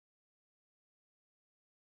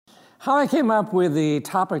How I came up with the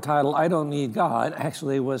topic title, I Don't Need God,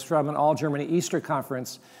 actually was from an all-Germany Easter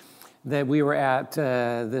conference that we were at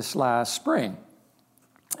this last spring.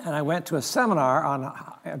 And I went to a seminar on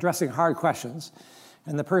addressing hard questions.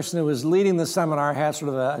 And the person who was leading the seminar had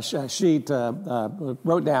sort of a sheet,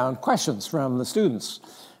 wrote down questions from the students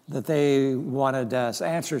that they wanted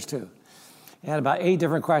answers to. He had about 8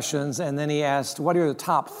 different questions, and then he asked, what are the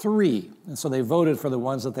top 3? And so they voted for the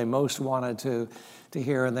ones that they most wanted to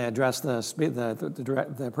hear, and they addressed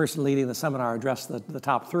the person leading the seminar addressed the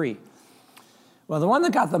top 3. Well, the one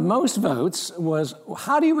that got the most votes was,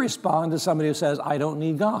 how do you respond to somebody who says, I don't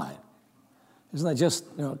need God? Isn't that just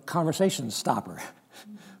conversation stopper,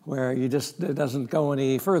 where it doesn't go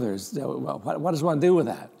any further? Well, what does one do with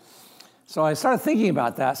that? So I started thinking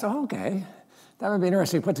about that. So, okay, that would be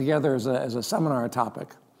interesting to put together as a seminar topic.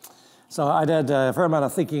 So I did a fair amount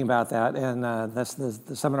of thinking about that, and that's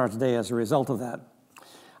the seminar today as a result of that.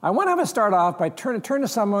 I want to have us start off by turn to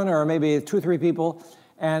someone, or maybe 2 or 3 people,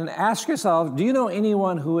 and ask yourself, do you know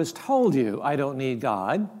anyone who has told you, I don't need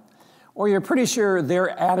God? Or you're pretty sure their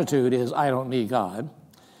attitude is, I don't need God.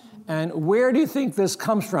 And where do you think this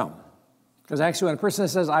comes from? Because actually when a person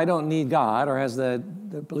says, I don't need God, or has the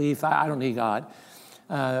belief, I don't need God,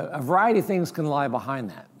 a variety of things can lie behind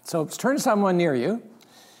that. So turn to someone near you,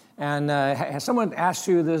 and has someone asked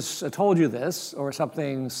you this, told you this, or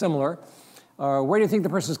something similar? Or where do you think the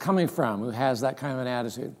person is coming from who has that kind of an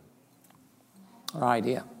attitude or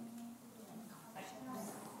idea?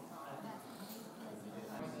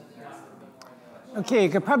 Okay, you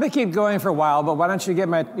could probably keep going for a while, but why don't you get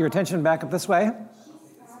your attention back up this way?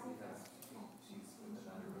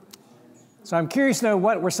 So I'm curious to know,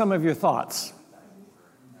 what were some of your thoughts?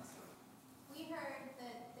 We heard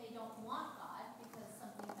that they don't want God because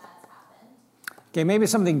something bad's happened. Okay, maybe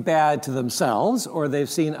something bad to themselves, or they've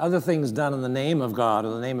seen other things done in the name of God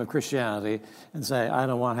or the name of Christianity and say, I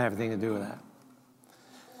don't want to have anything to do with that.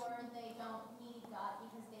 Or they don't need God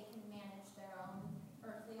because they can manage their own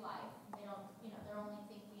earthly life. They don't, they're only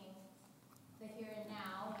thinking the here and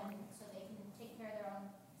now, and so they can take care of their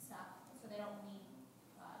own stuff, so they don't need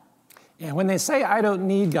God. And when they say, I don't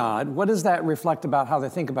need God, what does that reflect about how they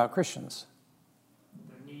think about Christians?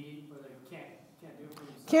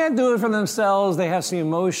 Can't do it for themselves. They have some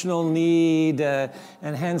emotional need, and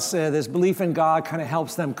hence this belief in God kind of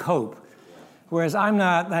helps them cope. Whereas I'm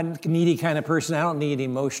not that needy kind of person. I don't need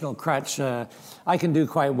emotional crutch. I can do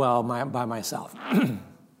quite well by myself.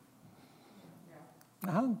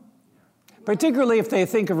 Particularly if they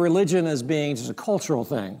think of religion as being just a cultural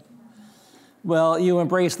thing. Well, you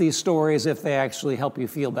embrace these stories if they actually help you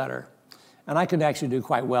feel better. And I could actually do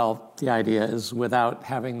quite well, the idea is, without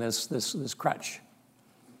having this crutch.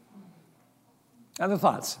 Other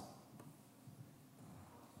thoughts?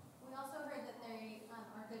 We also heard that they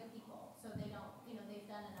are good people, so they don't, they've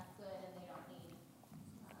done enough good and they don't need.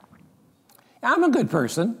 I'm a good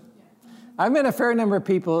person. I've met a fair number of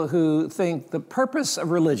people who think the purpose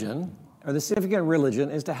of religion, or the significant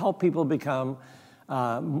religion, is to help people become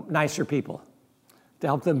nicer people, to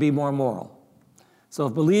help them be more moral. So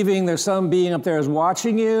if believing there's some being up there is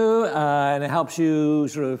watching you, and it helps you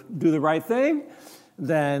sort of do the right thing,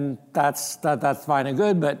 then that's fine and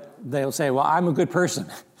good, but they'll say, well, I'm a good person.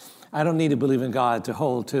 I don't need to believe in God to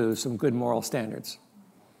hold to some good moral standards.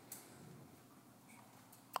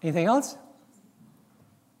 Anything else?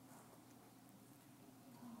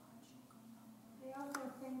 They also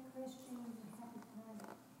think Christians have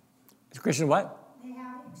a Christian what? They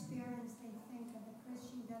have experience they think that the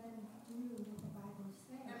Christian doesn't do what the Bible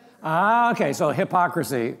says. Okay, so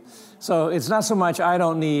hypocrisy. So it's not so much I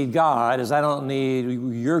don't need God as I don't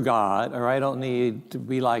need your God, or I don't need to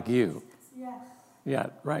be like you. Yes. Yeah,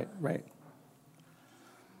 right.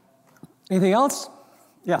 Anything else?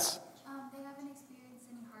 Yes. They have an experience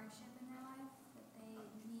in hardship in their life that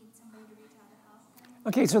they need somebody to reach out to help them.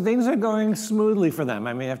 Okay, so things are going smoothly for them.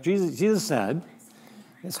 I mean, if Jesus said,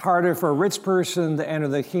 it's harder for a rich person to enter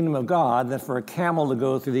the kingdom of God than for a camel to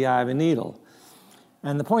go through the eye of a needle.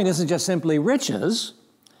 And the point isn't just simply riches,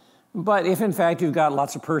 but if in fact you've got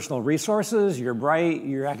lots of personal resources, you're bright,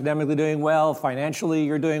 you're academically doing well, financially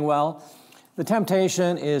you're doing well, the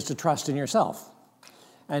temptation is to trust in yourself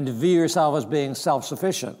and to view yourself as being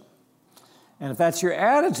self-sufficient. And if that's your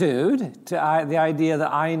attitude to the idea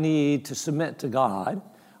that I need to submit to God,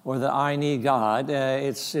 or that I need God,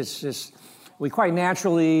 it's just, we quite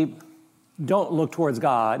naturally don't look towards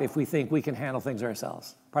God if we think we can handle things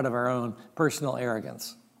ourselves, part of our own personal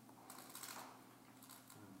arrogance.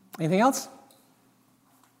 Anything else?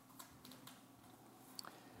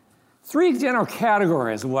 3 general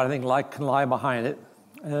categories of what I think can lie behind it.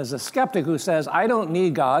 is a skeptic who says, I don't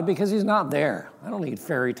need God because he's not there. I don't need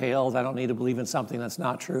fairy tales. I don't need to believe in something that's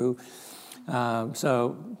not true.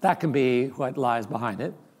 So that can be what lies behind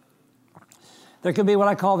it. There could be what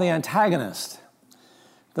I call the antagonist.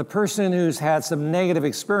 The person who's had some negative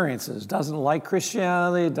experiences, doesn't like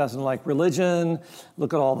Christianity, doesn't like religion,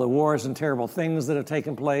 look at all the wars and terrible things that have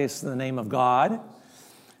taken place in the name of God.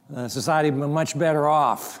 Society would be much better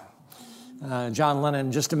off. John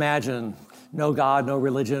Lennon, just imagine, no God, no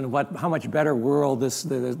religion, how much better world this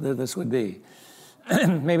would be.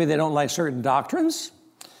 Maybe they don't like certain doctrines,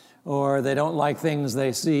 or they don't like things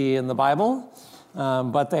they see in the Bible,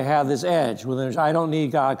 but they have this edge. I don't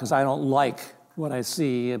need God because I don't like what I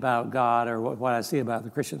see about God or what I see about the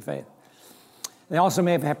Christian faith. They also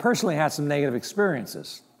may have personally had some negative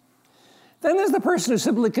experiences. Then there's the person who's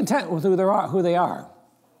simply content with who they are.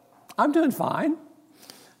 I'm doing fine.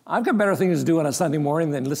 I've got better things to do on a Sunday morning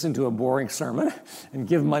than listen to a boring sermon and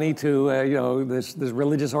give money to this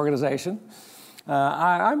religious organization.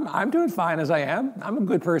 I'm doing fine as I am. I'm a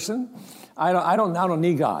good person. I don't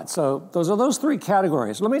need God. So those three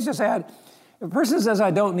categories. Let me just add, if a person says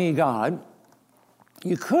I don't need God,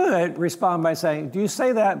 you could respond by saying, do you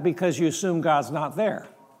say that because you assume God's not there?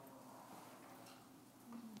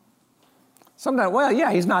 Sometimes, well,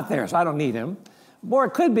 yeah, he's not there, so I don't need him. Or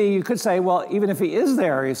it could be, you could say, well, even if he is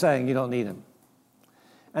there, you're saying you don't need him.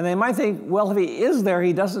 And they might think, well, if he is there,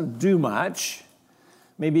 he doesn't do much.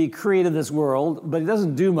 Maybe he created this world, but he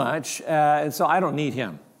doesn't do much, and so I don't need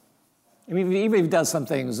him. I mean, even if he does some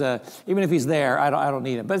things, even if he's there, I don't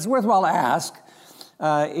need him. But it's worthwhile to ask,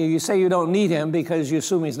 you say you don't need him because you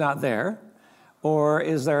assume he's not there, or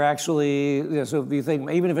is there actually, so if you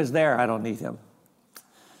think, even if it's there, I don't need him.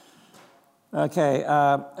 Okay,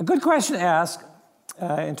 a good question to ask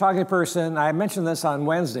in talking to a person, I mentioned this on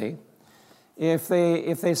Wednesday, if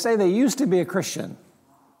they say they used to be a Christian,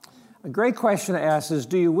 a great question to ask is,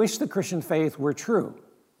 do you wish the Christian faith were true?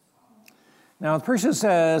 Now, if the person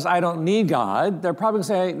says, I don't need God, they're probably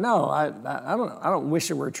going to say, no, I don't wish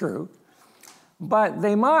it were true. But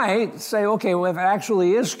they might say, okay, well, if it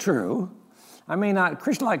actually is true, I may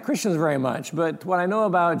not like Christians very much, but what I know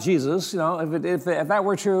about Jesus, if that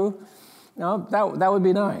were true, that would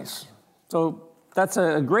be nice. So that's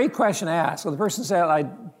a great question to ask. So the person said, I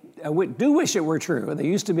do wish it were true. They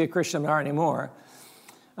used to be a Christian, but aren't anymore.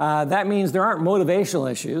 That means there aren't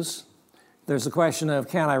motivational issues. There's the question of,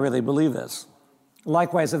 can I really believe this?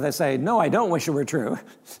 Likewise, if they say, no, I don't wish it were true,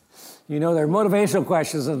 they're motivational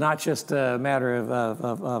questions and not just a matter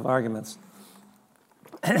of arguments.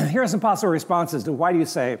 Here are some possible responses to why do you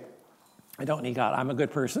say, I don't need God. I'm a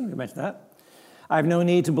good person. You mentioned that. I have no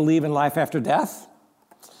need to believe in life after death.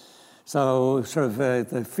 So sort of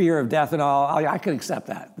the fear of death and all, I can accept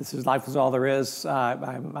that. Life is all there is. I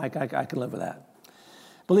can live with that.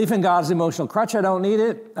 Belief in God's the emotional crutch, I don't need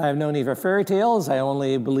it. I have no need for fairy tales. I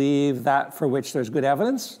only believe that for which there's good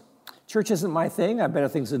evidence. Church isn't my thing. I have better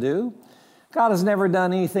things to do. God has never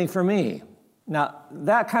done anything for me. Now,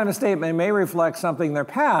 that kind of statement may reflect something in their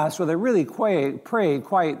past where they really prayed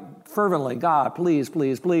quite fervently, God, please,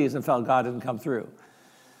 please, please, and felt God didn't come through.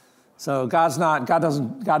 So God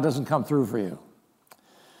doesn't come through for you.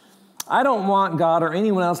 I don't want God or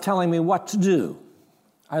anyone else telling me what to do.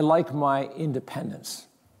 I like my independence.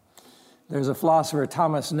 There's a philosopher,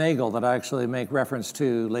 Thomas Nagel, that I actually make reference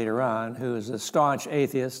to later on, who is a staunch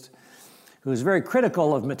atheist, who's very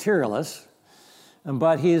critical of materialists,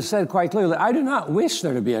 but he has said quite clearly, I do not wish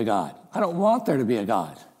there to be a God. I don't want there to be a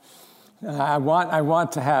God. I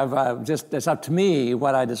want to have, it's up to me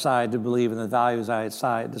what I decide to believe in, the values I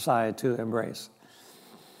decide to embrace.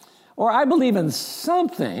 Or I believe in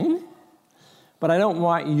something, but I don't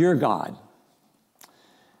want your God.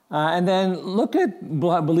 And then look at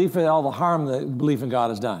belief in all the harm that belief in God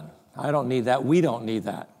has done. I don't need that. We don't need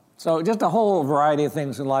that. So just a whole variety of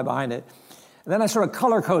things can lie behind it. And then I sort of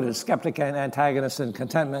color-coded skeptic and antagonist and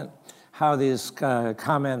contentment, how these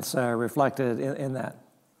comments are reflected in that.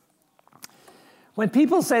 When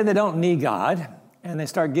people say they don't need God, and they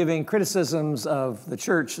start giving criticisms of the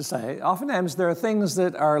church, say, oftentimes there are things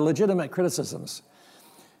that are legitimate criticisms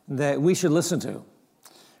that we should listen to.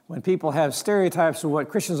 When people have stereotypes of what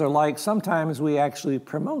Christians are like, sometimes we actually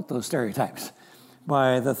promote those stereotypes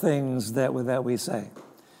by the things that we say.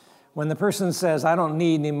 When the person says, I don't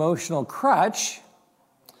need an emotional crutch,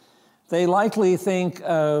 they likely think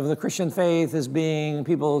of the Christian faith as being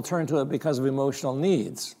people turn to it because of emotional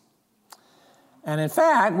needs. And in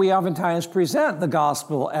fact, we oftentimes present the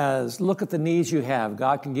gospel as, look at the needs you have.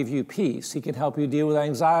 God can give you peace. He can help you deal with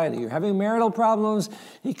anxiety. You're having marital problems.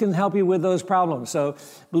 He can help you with those problems. So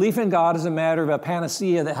belief in God is a matter of a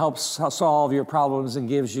panacea that helps solve your problems and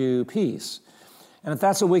gives you peace. And if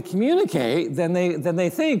that's what we communicate, then they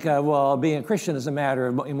think, well, being a Christian is a matter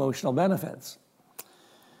of emotional benefits.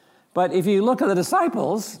 But if you look at the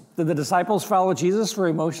disciples, did the disciples follow Jesus for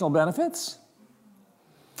emotional benefits?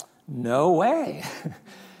 No way.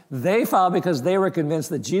 They followed because they were convinced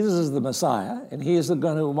that Jesus is the Messiah, and he is the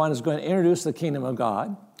one who's going to introduce the kingdom of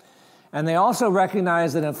God. And they also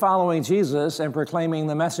recognized that in following Jesus and proclaiming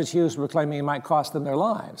the message he was proclaiming, it might cost them their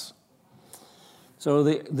lives. So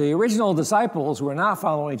the original disciples were not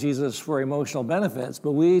following Jesus for emotional benefits,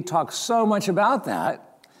 but we talk so much about that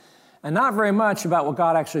and not very much about what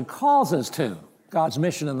God actually calls us to, God's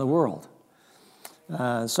mission in the world.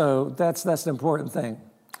 So that's an important thing.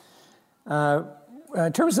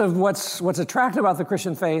 In terms of what's attractive about the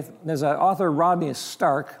Christian faith, there's an author, Rodney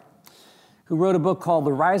Stark, who wrote a book called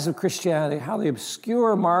The Rise of Christianity, How the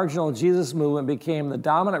Obscure Marginal Jesus Movement Became the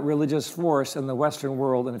Dominant Religious Force in the Western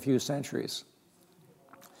World in a Few Centuries.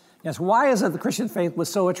 Yes, why is it the Christian faith was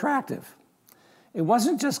so attractive? It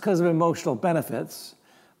wasn't just because of emotional benefits,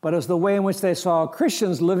 but it was the way in which they saw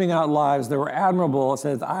Christians living out lives that were admirable. It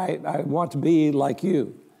said, I want to be like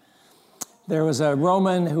you. There was a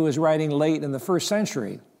Roman who was writing late in the first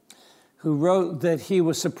century who wrote that he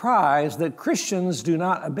was surprised that Christians do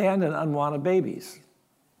not abandon unwanted babies.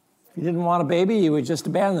 If you didn't want a baby, you would just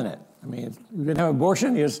abandon it. I mean, if you didn't have an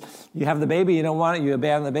abortion, you have the baby, you don't want it, you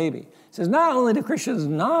abandon the baby. He says, not only do Christians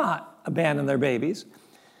not abandon their babies,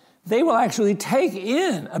 they will actually take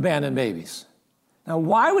in abandoned babies. Now,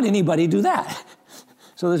 why would anybody do that?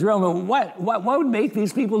 So this Roman, what would make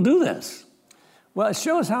these people do this? Well, it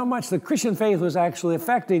shows how much the Christian faith was actually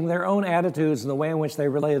affecting their own attitudes and the way in which they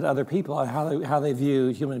related to other people and how they view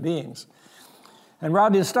human beings. And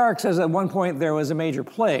Rodney Stark says at one point there was a major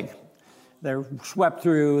plague that swept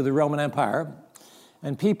through the Roman Empire,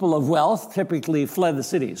 and people of wealth typically fled the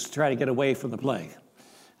cities to try to get away from the plague,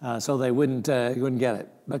 so they wouldn't get it.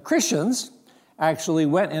 But Christians actually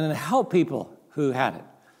went in and helped people who had it,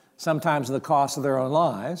 sometimes at the cost of their own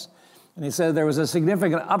lives. And he said there was a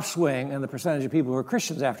significant upswing in the percentage of people who were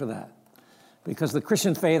Christians after that, because the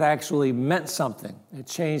Christian faith actually meant something. It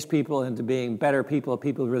changed people into being better people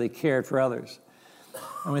who really cared for others.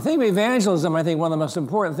 And when we think of evangelism, I think one of the most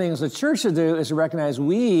important things the church should do is to recognize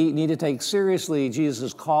we need to take seriously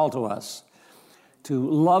Jesus' call to us to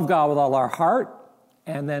love God with all our heart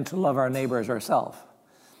and then to love our neighbor as ourselves.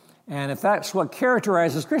 And if that's what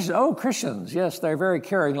characterizes Christians, Christians, yes, they're very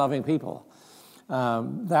caring, loving people.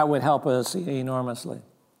 That would help us enormously.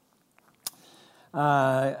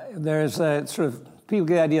 There's a sort of, people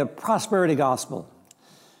get the idea of prosperity gospel,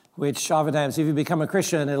 which oftentimes if you become a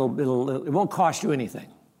Christian, it won't cost you anything.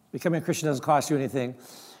 Becoming a Christian doesn't cost you anything,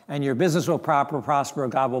 and your business will prosper,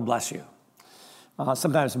 God will bless you.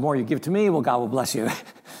 Sometimes the more you give to me, well, God will bless you.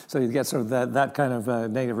 So you get sort of that kind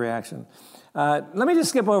of negative reaction. Let me just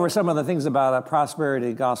skip over some of the things about a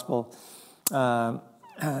prosperity gospel.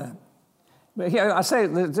 But here, I say,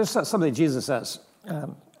 there's something Jesus says.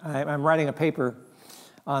 I'm writing a paper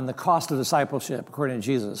on the cost of discipleship, according to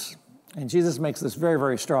Jesus. And Jesus makes this very,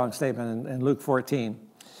 very strong statement in Luke 14.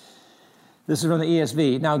 This is from the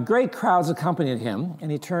ESV. Now, great crowds accompanied him,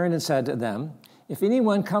 and he turned and said to them, if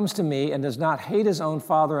anyone comes to me and does not hate his own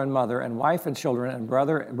father and mother and wife and children and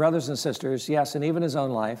brothers and sisters, yes, and even his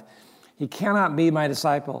own life, he cannot be my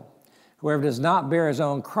disciple. Whoever does not bear his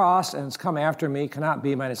own cross and has come after me cannot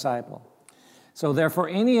be my disciple. So therefore,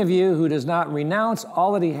 any of you who does not renounce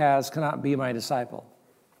all that he has cannot be my disciple.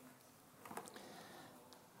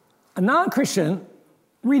 A non-Christian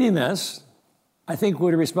reading this, I think,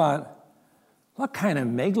 would respond, what kind of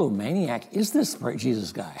megalomaniac is this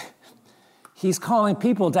Jesus guy? He's calling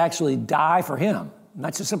people to actually die for him,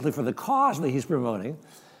 not just simply for the cause that he's promoting,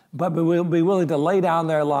 but be willing to lay down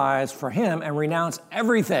their lives for him and renounce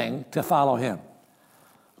everything to follow him.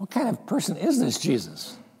 What kind of person is this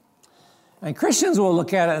Jesus? And Christians will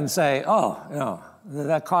look at it and say, oh, no,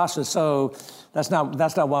 that cost is so, that's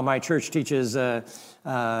not what my church teaches. It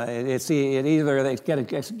either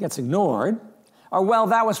gets ignored, or, well,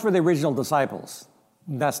 that was for the original disciples.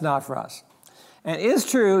 That's not for us. And it is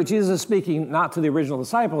true, Jesus is speaking not to the original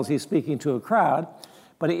disciples, he's speaking to a crowd,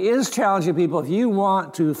 but he is challenging people, if you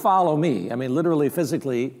want to follow me, I mean, literally,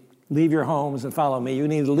 physically, leave your homes and follow me, you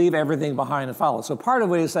need to leave everything behind and follow. So part of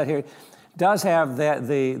what he said here does have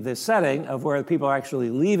the setting of where people are actually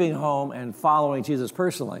leaving home and following Jesus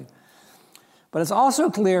personally. But it's also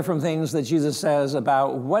clear from things that Jesus says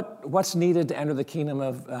about what's needed to enter the kingdom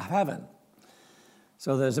of heaven.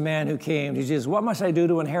 So there's a man who came to Jesus, what must I do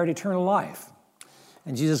to inherit eternal life?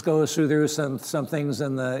 And Jesus goes through some things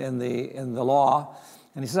in the law,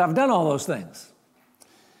 and he says, I've done all those things.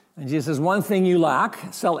 And Jesus says, one thing you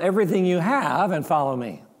lack, sell everything you have and follow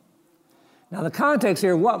me. Now the context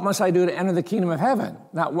here, what must I do to enter the kingdom of heaven?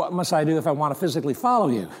 Not what must I do if I want to physically follow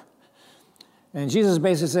you. And Jesus is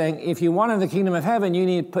basically saying, if you want to enter the kingdom of heaven, you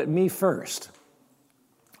need to put me first.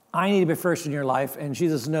 I need to be first in your life. And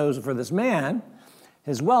Jesus knows for this man,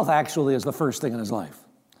 his wealth actually is the first thing in his life.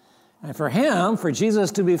 And for him, for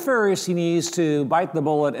Jesus to be first, he needs to bite the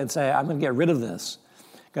bullet and say, I'm going to get rid of this.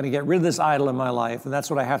 I'm going to get rid of this idol in my life. And that's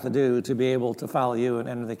what I have to do to be able to follow you and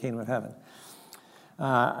enter the kingdom of heaven.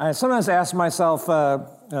 I sometimes ask myself,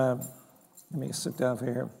 let me sit down for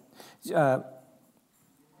here.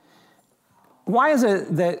 Why is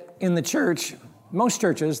it that in the church, most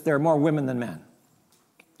churches, there are more women than men?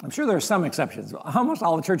 I'm sure there are some exceptions. Almost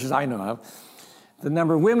all the churches I know of, the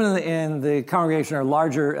number of women in the congregation are a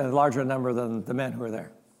larger number than the men who are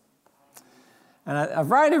there. And a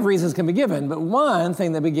variety of reasons can be given, but one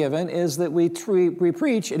thing that be given is that we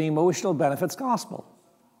preach an emotional benefits gospel,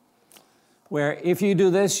 where if you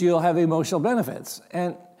do this, you'll have emotional benefits.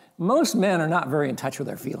 And most men are not very in touch with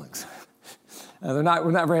their feelings. We're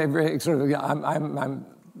not very sort of,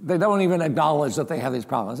 they don't even acknowledge that they have these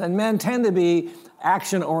problems. And men tend to be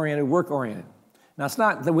action-oriented, work-oriented. Now, it's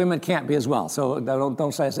not that women can't be as well, so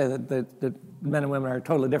don't say that men and women are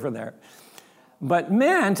totally different there. But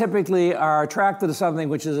men typically are attracted to something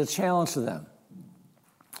which is a challenge to them.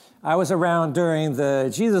 I was around during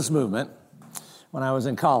the Jesus movement when I was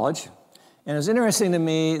in college, and it was interesting to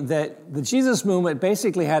me that the Jesus movement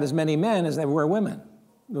basically had as many men as there were women.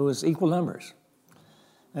 It was equal numbers.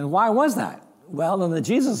 And why was that? Well, in the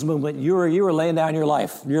Jesus movement, you were laying down your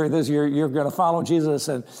life. You're going to follow Jesus,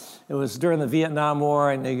 and it was during the Vietnam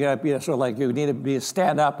War, and you got sort of like you need to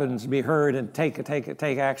stand up and be heard and take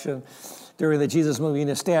action. During the Jesus movement, you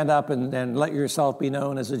need to stand up and let yourself be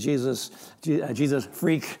known as a Jesus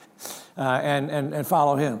freak, and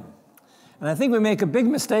follow him. And I think we make a big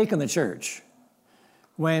mistake in the church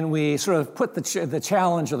when we sort of put the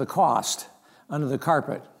challenge or the cost under the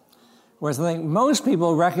carpet. Whereas I think most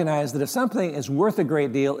people recognize that if something is worth a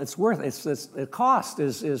great deal, it's worth it. The cost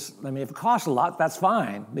is if it costs a lot, that's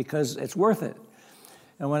fine because it's worth it.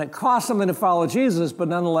 And when it costs something to follow Jesus, but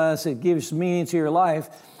nonetheless it gives meaning to your life,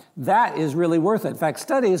 that is really worth it. In fact,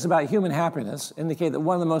 studies about human happiness indicate that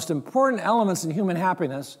one of the most important elements in human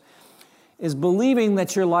happiness is believing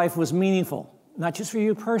that your life was meaningful, not just for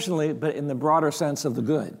you personally, but in the broader sense of the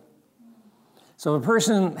good. So a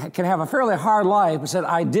person can have a fairly hard life, but said,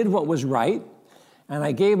 I did what was right, and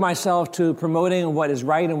I gave myself to promoting what is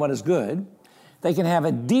right and what is good. They can have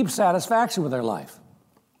a deep satisfaction with their life.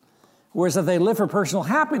 Whereas if they live for personal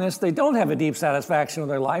happiness, they don't have a deep satisfaction with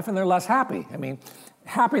their life, and they're less happy. I mean,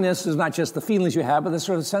 happiness is not just the feelings you have, but the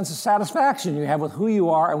sort of sense of satisfaction you have with who you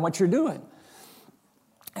are and what you're doing.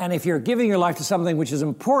 And if you're giving your life to something which is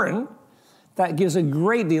important, that gives a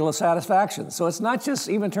great deal of satisfaction. So it's not just,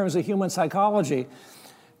 even in terms of human psychology,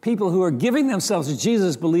 people who are giving themselves to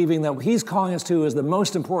Jesus believing that what he's calling us to is the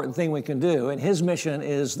most important thing we can do, and his mission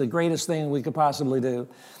is the greatest thing we could possibly do.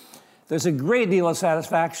 There's a great deal of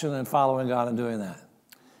satisfaction in following God and doing that.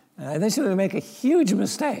 And I think we make a huge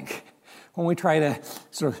mistake when we try to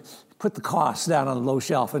sort of put the costs down on a low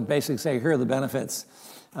shelf and basically say, here are the benefits.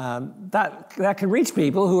 That can reach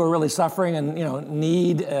people who are really suffering and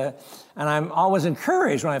need. And I'm always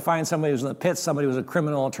encouraged when I find somebody who's in the pits, somebody who's a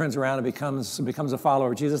criminal, turns around and becomes a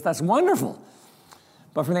follower of Jesus. That's wonderful.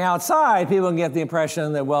 But from the outside, people can get the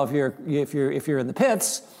impression that, well, if you're in the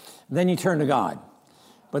pits, then you turn to God.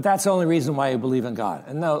 But that's the only reason why you believe in God.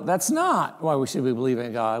 And no, that's not why we should be believing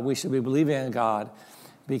in God. We should be believing in God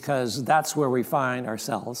because that's where we find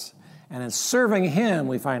ourselves. And in serving him,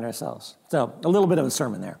 we find ourselves. So a little bit of a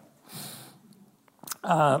sermon there.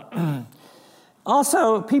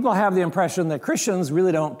 Also, people have the impression that Christians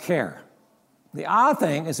really don't care. The odd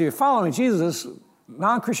thing is if you're following Jesus,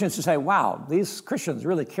 non-Christians just say, wow, these Christians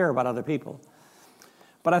really care about other people.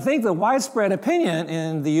 But I think the widespread opinion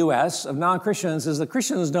in the U.S. of non-Christians is that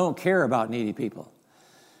Christians don't care about needy people.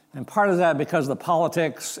 And part of that because of the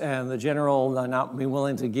politics and the general not being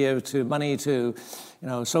willing to give to money to,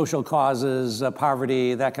 social causes,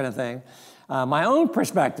 poverty, that kind of thing. My own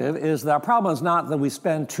perspective is that our problem is not that we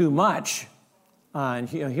spend too much on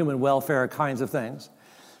human welfare kinds of things,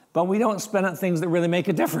 but we don't spend on things that really make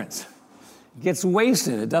a difference. gets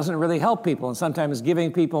wasted. It doesn't really help people. And sometimes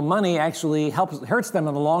giving people money actually hurts them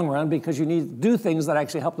in the long run, because you need to do things that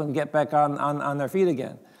actually help them get back on their feet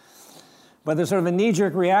again. But there's sort of a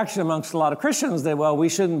knee-jerk reaction amongst a lot of Christians that, well, we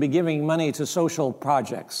shouldn't be giving money to social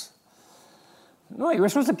projects. No, you're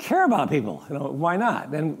supposed to care about people. Why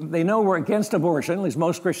not? And they know we're against abortion. At least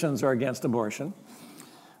most Christians are against abortion.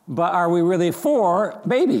 But are we really for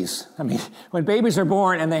babies? I mean, when babies are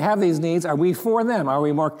born and they have these needs, are we for them? Are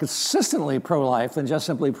we more consistently pro-life than just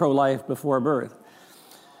simply pro-life before birth?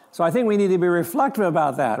 So I think we need to be reflective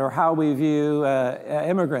about that, or how we view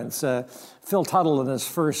immigrants. Phil Tuttle, in his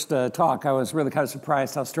first talk, I was really kind of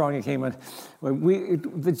surprised how strong he came in.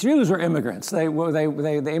 The Jews were immigrants. They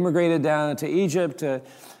immigrated down to Egypt.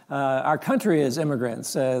 Our country is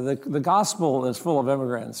immigrants. The gospel is full of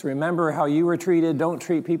immigrants. Remember how you were treated. Don't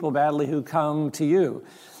treat people badly who come to you.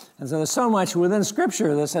 And so there's so much within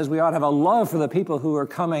Scripture that says we ought to have a love for the people who are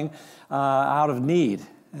coming out of need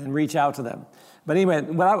and reach out to them. But anyway,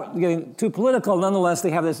 without getting too political, nonetheless, they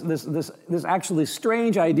have this actually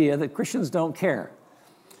strange idea that Christians don't care.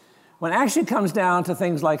 When it actually comes down to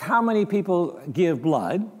things like how many people give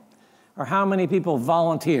blood, or how many people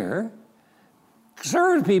volunteer,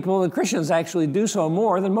 conservative people and Christians actually do so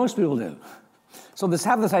more than most people do. So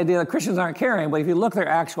have this idea that Christians aren't caring, but if you look at their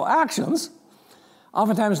actual actions,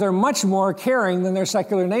 oftentimes they're much more caring than their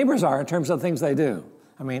secular neighbors are in terms of things they do.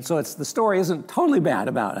 I mean, so the story isn't totally bad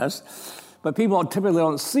about us. But people typically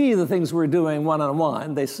don't see the things we're doing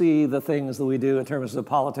one-on-one. They see the things that we do in terms of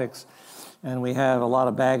politics, and we have a lot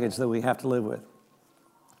of baggage that we have to live with.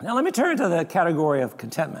 Now let me turn to the category of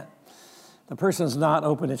contentment. The person's not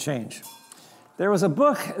open to change. There was a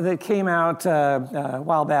book that came out a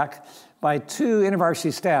while back by two university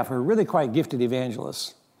staff who are really quite gifted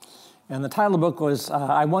evangelists. And the title of the book was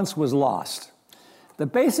I Once Was Lost. The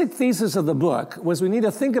basic thesis of the book was we need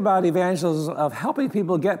to think about evangelism of helping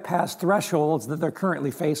people get past thresholds that they're currently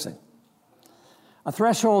facing. A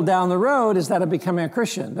threshold down the road is that of becoming a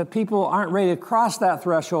Christian, but people aren't ready to cross that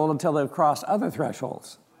threshold until they've crossed other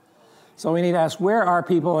thresholds. So we need to ask, where are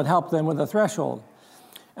people, and help them with the threshold.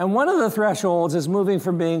 And one of the thresholds is moving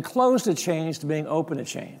from being closed to change to being open to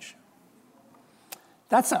change.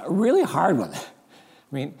 That's a really hard one. I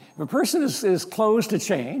mean, if a person is closed to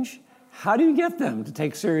change, how do you get them to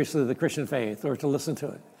take seriously the Christian faith or to listen to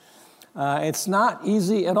it? It's not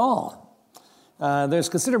easy at all. There's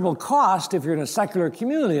considerable cost if you're in a secular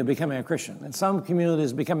community of becoming a Christian. In some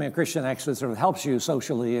communities, becoming a Christian actually sort of helps you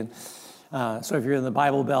socially. And so if you're in the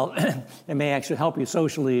Bible Belt, it may actually help you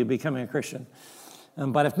socially becoming a Christian.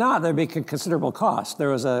 But if not, there'd be considerable cost. There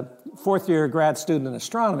was a fourth-year grad student in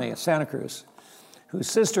astronomy at Santa Cruz whose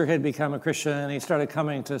sister had become a Christian, and he started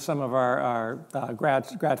coming to some of our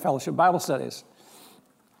grad fellowship Bible studies.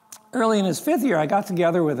 Early in his fifth year, I got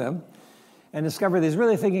together with him and discovered that he's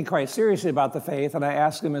really thinking quite seriously about the faith, and I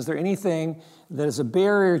asked him, is there anything that is a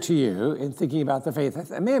barrier to you in thinking about the faith?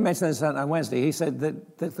 I may have mentioned this on Wednesday. He said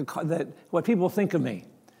that what people think of me,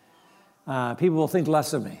 people will think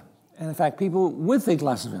less of me. And in fact, people would think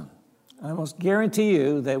less of him. I almost guarantee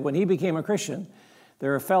you that when he became a Christian,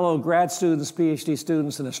 there are fellow grad students, PhD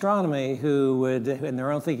students in astronomy who would, in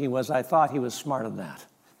their own thinking was, I thought he was smarter than that.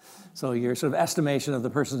 So your sort of estimation of the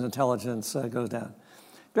person's intelligence goes down.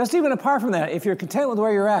 Just even apart from that, if you're content with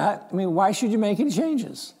where you're at, I mean, why should you make any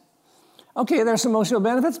changes? Okay, there's some emotional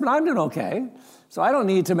benefits, but I'm doing okay. So I don't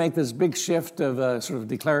need to make this big shift of sort of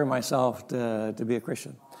declaring myself to be a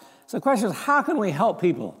Christian. So the question is, how can we help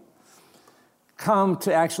people come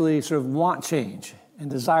to actually sort of want change and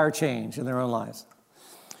desire change in their own lives?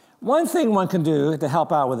 One thing one can do to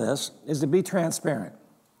help out with this is to be transparent.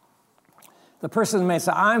 The person may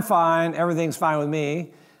say, I'm fine, everything's fine with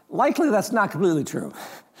me. Likely that's not completely true.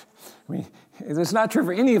 I mean, it's not true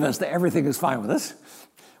for any of us that everything is fine with us.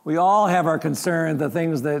 We all have our concerns, the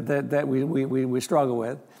things that we struggle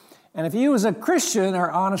with. And if you as a Christian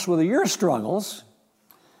are honest with your struggles,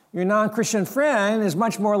 your non-Christian friend is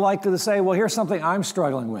much more likely to say, well, here's something I'm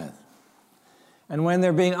struggling with. And when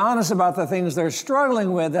they're being honest about the things they're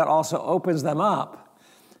struggling with, that also opens them up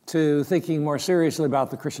to thinking more seriously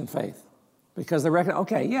about the Christian faith. Because they reckon,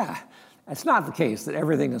 okay, yeah, it's not the case that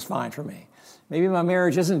everything is fine for me. Maybe my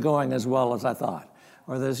marriage isn't going as well as I thought.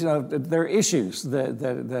 Or there are issues that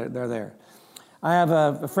are there. I have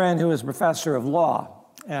a friend who is a professor of law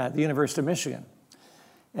at the University of Michigan.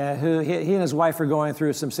 He and his wife are going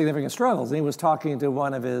through some significant struggles. And he was talking to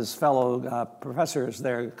one of his fellow professors,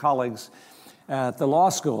 their colleagues, at the law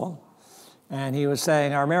school, and he was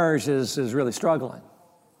saying, our marriage is really struggling.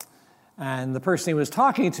 And the person he was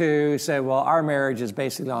talking to said, well, our marriage is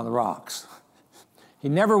basically on the rocks. He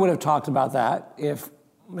never would have talked about that if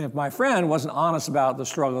if my friend wasn't honest about the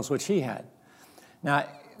struggles which he had. Now,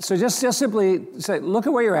 so just simply say, look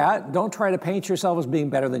at where you're at. Don't try to paint yourself as being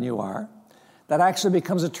better than you are. That actually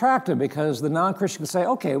becomes attractive because the non-Christian can say,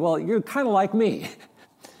 okay, well, you're kind of like me.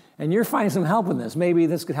 And you're finding some help in this. Maybe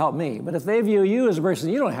this could help me. But if they view you as a person,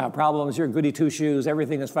 you don't have problems, you're goody two-shoes,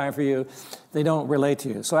 everything is fine for you, they don't relate to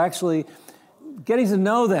you. So actually, getting to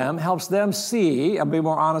know them helps them see and be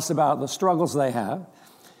more honest about the struggles they have,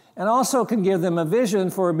 and also can give them a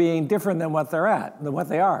vision for being different than what they're at, than what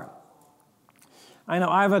they are. I know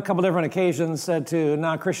I've a couple different occasions said to a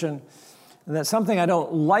non-Christian that something I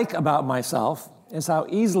don't like about myself is how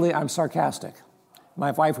easily I'm sarcastic.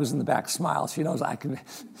 My wife, who's in the back, smiles. She knows I can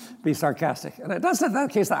be sarcastic. And it does in that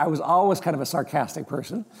case that I was always kind of a sarcastic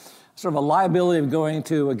person. Sort of a liability of going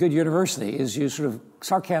to a good university is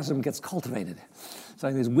sarcasm gets cultivated.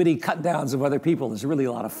 So these witty cut downs of other people is really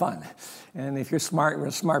a lot of fun. And if you're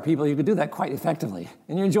smart people, you can do that quite effectively.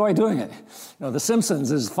 And you enjoy doing it. The Simpsons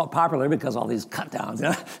is popular because all these cut downs.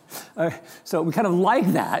 So we kind of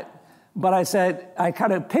like that. But I said, I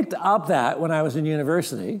kind of picked up that when I was in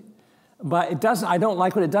university. But I don't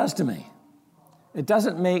like what it does to me. It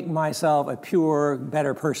doesn't make myself a pure,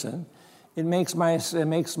 better person. It makes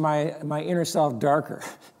my inner self darker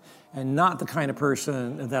and not the kind of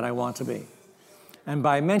person that I want to be. And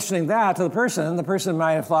by mentioning that to the person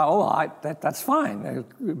might have thought, that's fine.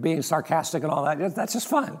 Being sarcastic and all that, that's just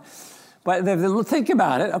fun. But if they think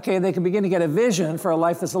about it, okay, they can begin to get a vision for a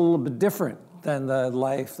life that's a little bit different than the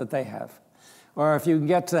life that they have. Or if you can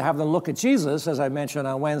get to have them look at Jesus, as I mentioned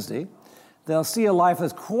on Wednesday, they'll see a life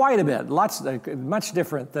that's quite a bit, much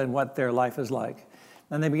different than what their life is like.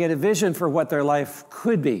 And they get a vision for what their life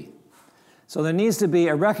could be. So there needs to be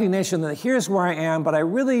a recognition that here's where I am, but I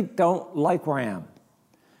really don't like where I am.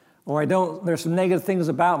 Or there's some negative things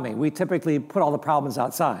about me. We typically put all the problems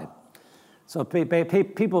outside. So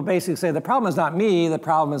people basically say, the problem is not me, the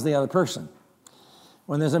problem is the other person.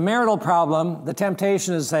 When there's a marital problem, the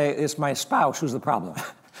temptation is to say, it's my spouse who's the problem.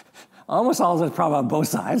 Almost always there's a problem on both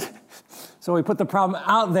sides. So we put the problem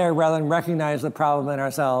out there rather than recognize the problem in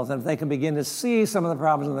ourselves. And if they can begin to see some of the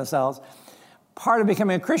problems in themselves, part of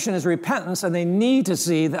becoming a Christian is repentance, and they need to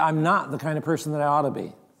see that I'm not the kind of person that I ought to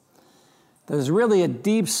be. There's really a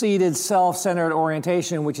deep-seated, self-centered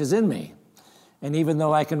orientation which is in me. And even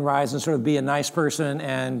though I can rise and sort of be a nice person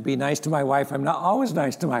and be nice to my wife, I'm not always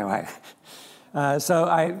nice to my wife.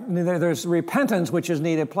 There's repentance which is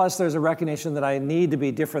needed, plus there's a recognition that I need to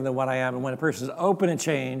be different than what I am. And when a person is open to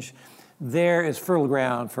change, there is fertile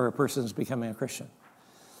ground for a person's becoming a Christian.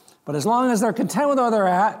 But as long as they're content with where they're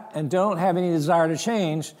at and don't have any desire to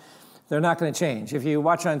change, they're not going to change. If you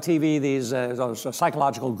watch on TV these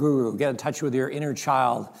psychological guru, get in touch with your inner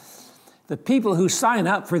child, the people who sign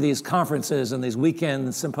up for these conferences and these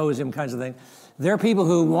weekend symposium kinds of things, they're people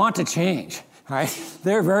who want to change, right?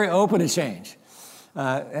 They're very open to change.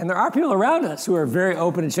 And there are people around us who are very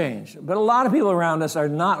open to change. But a lot of people around us are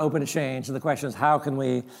not open to change. And the question is, how can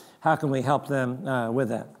we help them with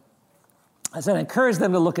that? I said, encourage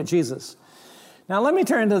them to look at Jesus. Now, let me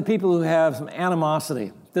turn to the people who have some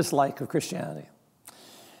animosity, dislike of Christianity.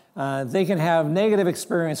 They can have negative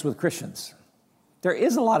experience with Christians. There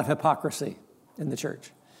is a lot of hypocrisy in the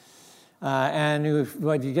church. And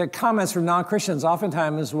when you get comments from non-Christians,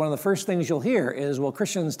 oftentimes one of the first things you'll hear is, well,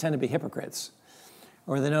 Christians tend to be hypocrites.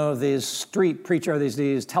 Or they know of these street preachers,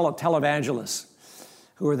 these televangelists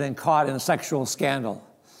who are then caught in a sexual scandal.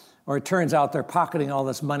 Or it turns out they're pocketing all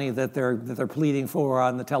this money that they're pleading for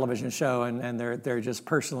on the television show, and they're just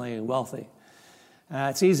personally wealthy.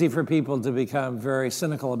 It's easy for people to become very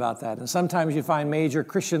cynical about that. And sometimes you find major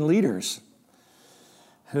Christian leaders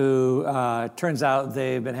who turns out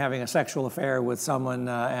they've been having a sexual affair with someone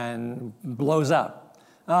and blows up.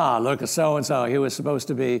 Look at so-and-so, he was supposed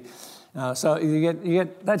to be. So you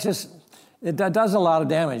get that does a lot of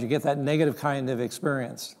damage. You get that negative kind of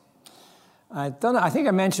experience. I think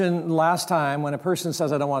I mentioned last time when a person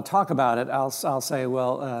says, I don't want to talk about it, I'll say,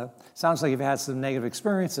 well, sounds like you've had some negative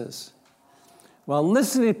experiences. Well,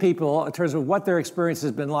 listening to people in terms of what their experience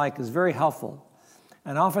has been like is very helpful.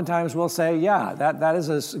 And oftentimes we'll say, yeah, that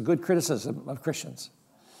is a good criticism of Christians.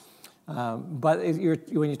 But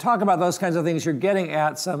when you talk about those kinds of things, you're getting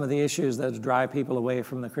at some of the issues that drive people away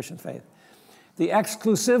from the Christian faith. The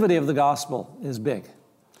exclusivity of the gospel is big.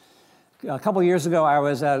 A couple of years ago, I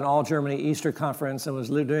was at an all-Germany Easter conference and was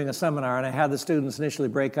doing a seminar, and I had the students initially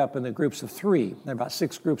break up into groups of 3. There are about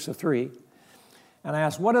 6 groups of 3. And I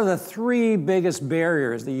asked, what are the 3 biggest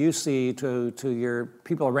barriers that you see to your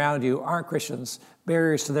people around you aren't Christians,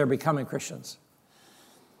 barriers to their becoming Christians?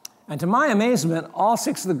 And to my amazement, all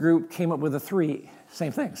 6 of the group came up with the 3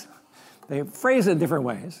 same things. They phrase it in different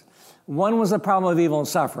ways. One was the problem of evil and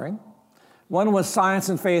suffering. One was science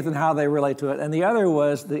and faith and how they relate to it. And the other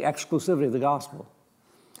was the exclusivity of the gospel.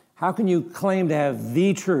 How can you claim to have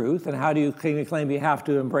the truth, and how do you claim you have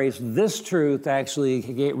to embrace this truth to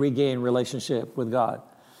actually regain relationship with God?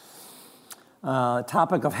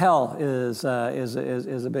 Topic of hell is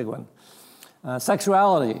a big one.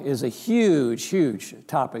 Sexuality is a huge, huge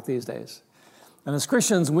topic these days. And as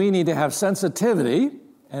Christians, we need to have sensitivity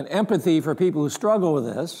and empathy for people who struggle with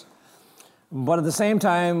this. But at the same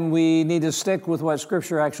time, we need to stick with what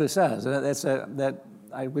Scripture actually says. And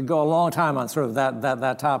I would go a long time on sort of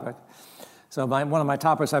that topic. So one of my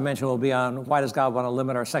topics I mentioned will be on why does God want to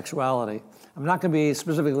limit our sexuality. I'm not going to be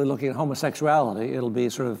specifically looking at homosexuality. It'll be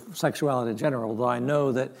sort of sexuality in general, though I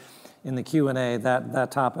know that in the Q&A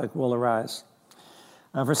that topic will arise.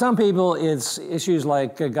 For some people, it's issues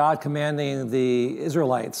like God commanding the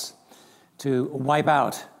Israelites to wipe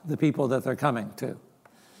out the people that they're coming to.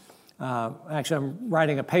 Actually, I'm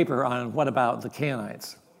writing a paper on what about the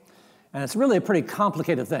Canaanites. And it's really a pretty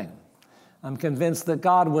complicated thing. I'm convinced that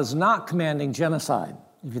God was not commanding genocide.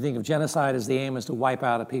 If you think of genocide as the aim is to wipe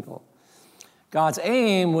out a people. God's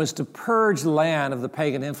aim was to purge the land of the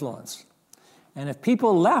pagan influence. And if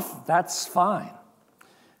people left, that's fine.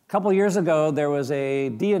 A couple years ago, there was a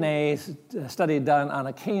DNA study done on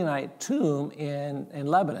a Canaanite tomb in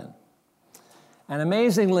Lebanon. And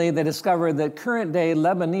amazingly, they discovered that current-day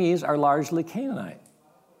Lebanese are largely Canaanite.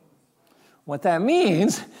 What that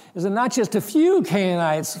means is that not just a few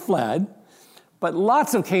Canaanites fled, but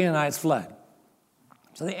lots of Canaanites fled.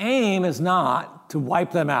 So the aim is not to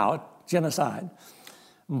wipe them out, genocide,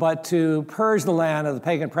 but to purge the land of the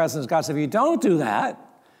pagan presence. God said, if you don't do that,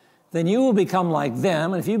 then you will become like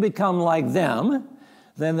them. And if you become like them,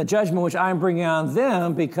 then the judgment which I'm bringing on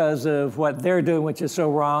them because of what they're doing, which is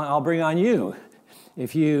so wrong, I'll bring on you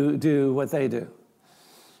if you do what they do.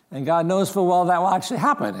 And God knows full well that will actually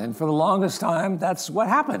happen. And for the longest time, that's what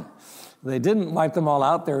happened. They didn't wipe them all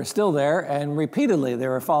out. They were still there. And repeatedly, they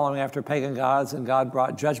were following after pagan gods. And God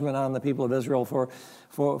brought judgment on the people of Israel for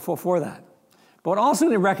that. But also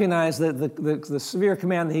to recognize that the severe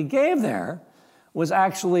command that he gave there was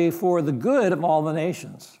actually for the good of all the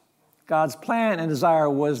nations. God's plan and desire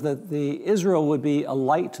was that Israel would be a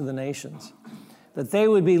light to the nations. That they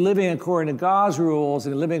would be living according to God's rules,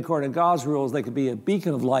 and living according to God's rules, they could be a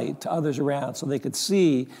beacon of light to others around so they could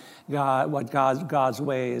see what God's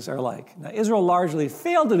ways are like. Now, Israel largely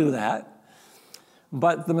failed to do that,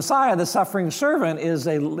 but the Messiah, the suffering servant, is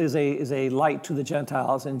a light to the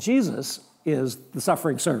Gentiles, and Jesus is the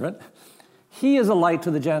suffering servant. He is a light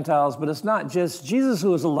to the Gentiles, but it's not just Jesus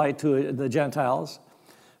who is a light to the Gentiles,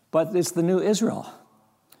 but it's the new Israel.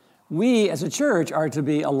 We, as a church, are to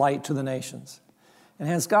be a light to the nations. And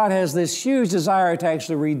hence, God has this huge desire to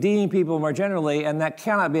actually redeem people more generally, and that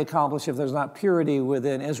cannot be accomplished if there's not purity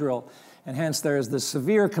within Israel. And hence, there's this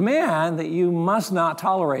severe command that you must not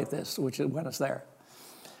tolerate this, which is when it's there.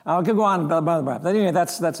 I could go on, but anyway,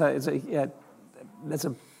 that's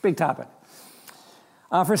a big topic.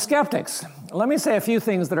 For skeptics, let me say a few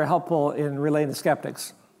things that are helpful in relating to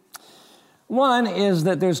skeptics. One is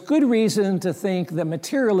that there's good reason to think that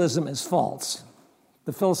materialism is false.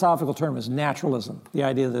 The philosophical term is naturalism, the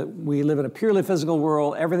idea that we live in a purely physical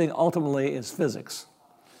world, everything ultimately is physics.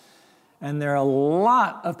 And there are a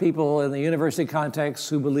lot of people in the university context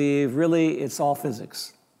who believe really it's all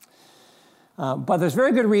physics. But there's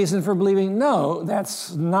very good reason for believing, no,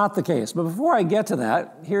 that's not the case. But before I get to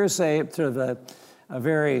that, here's a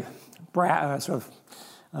very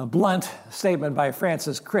blunt statement by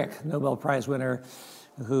Francis Crick, Nobel Prize winner,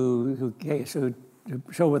 who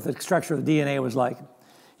showed what the structure of the DNA was like.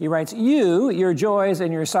 He writes, your joys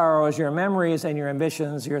and your sorrows, your memories and your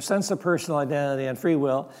ambitions, your sense of personal identity and free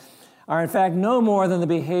will are in fact no more than the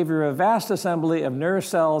behavior of a vast assembly of nerve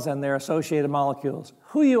cells and their associated molecules.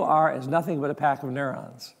 Who you are is nothing but a pack of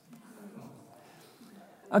neurons.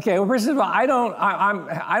 Okay, well, first of all, I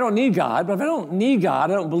don't need God, but if I don't need God,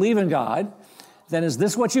 I don't believe in God, then is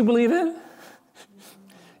this what you believe in?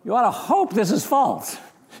 You ought to hope this is false.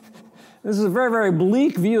 This is a very, very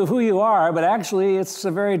bleak view of who you are, but actually it's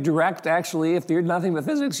a very direct, if you're nothing but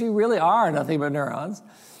physics, you really are nothing but neurons.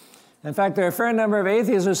 In fact, there are a fair number of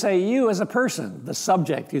atheists who say you as a person, the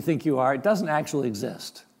subject you think you are, it doesn't actually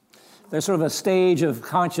exist. There's sort of a stage of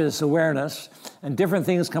conscious awareness, and different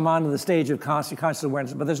things come onto the stage of conscious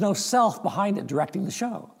awareness, but there's no self behind it directing the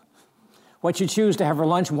show. What you choose to have for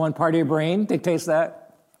lunch, one part of your brain dictates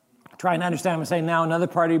that. Try and understand what I'm saying now, another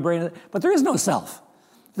part of your brain, but there is no self.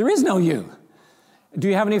 There is no you. Do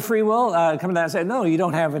you have any free will? Come to that and say, no, you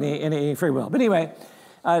don't have any free will. But anyway,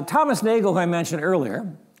 Thomas Nagel, who I mentioned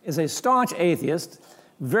earlier, is a staunch atheist,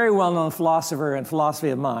 very well-known philosopher and philosophy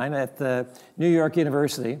of mind at the New York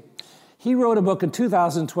University. He wrote a book in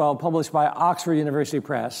 2012 published by Oxford University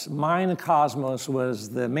Press. Mind and Cosmos was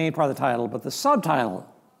the main part of the title, but the subtitle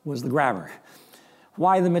was the grabber.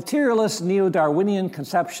 Why the materialist neo-Darwinian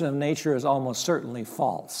conception of nature is almost certainly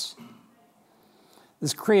false.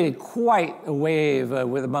 This created quite a wave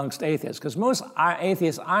amongst atheists, because most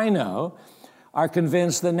atheists I know are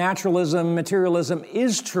convinced that naturalism, materialism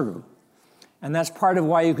is true. And that's part of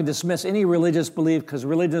why you can dismiss any religious belief, because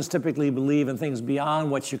religions typically believe in things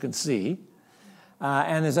beyond what you can see.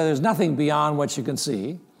 And there's nothing beyond what you can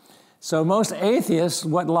see. So most atheists,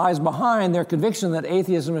 what lies behind their conviction that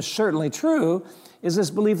atheism is certainly true is this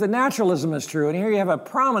belief that naturalism is true. And here you have a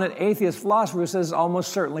prominent atheist philosopher who says it's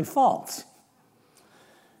almost certainly false.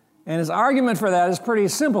 And his argument for that is pretty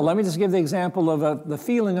simple. Let me just give the example of the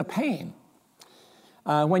feeling of pain.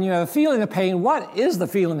 When you have a feeling of pain, what is the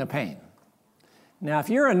feeling of pain? Now, if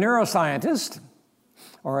you're a neuroscientist,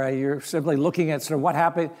 or you're simply looking at sort of what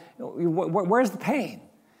happened, where's the pain?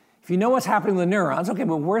 If you know what's happening with the neurons, okay,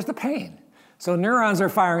 but where's the pain? So neurons are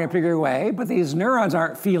firing a particular way, but these neurons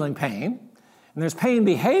aren't feeling pain. And there's pain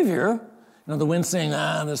behavior, the wincing,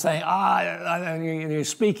 and the saying, and you're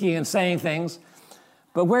speaking and saying things.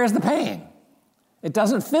 But where's the pain? It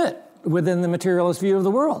doesn't fit within the materialist view of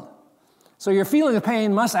the world. So your feeling of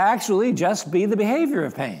pain must actually just be the behavior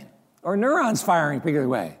of pain, or neurons firing a particular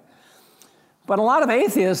way. But a lot of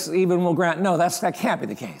atheists even will grant, no, that can't be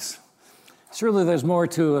the case. Surely there's more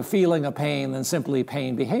to a feeling of pain than simply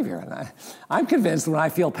pain behavior. And I'm convinced when I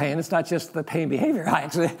feel pain, it's not just the pain behavior.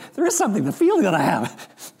 There is something, the feeling that I have.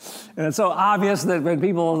 And it's so obvious that when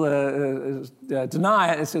people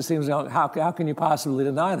deny it, it just seems, how can you possibly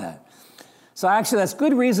deny that? So actually, that's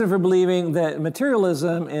good reason for believing that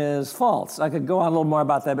materialism is false. I could go on a little more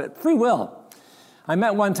about that, but free will. I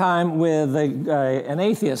met one time with an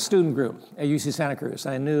atheist student group at UC Santa Cruz.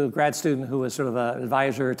 I knew a grad student who was sort of an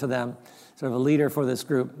advisor to them, sort of a leader for this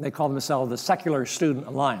group. They called themselves the Secular Student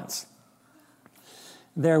Alliance.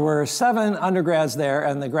 There were 7 undergrads there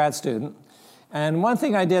and the grad student. And one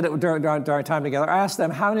thing I did during our time together, I asked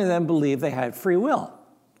them how many of them believed they had free will.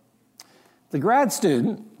 The grad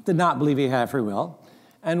student did not believe he had free will.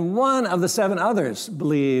 And one of the 7 others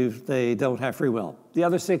believed they don't have free will. The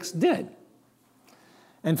other 6 did.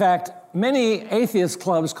 In fact, many atheist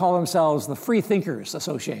clubs call themselves the Free Thinkers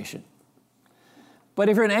Association. But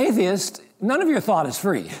if you're an atheist, none of your thought is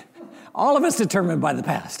free. All of it's determined by the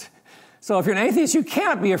past. So if you're an atheist, you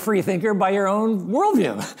can't be a free thinker by your own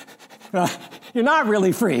worldview. You're not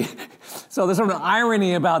really free. So there's sort of an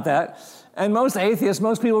irony about that. And most atheists,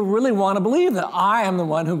 most people really want to believe that I am the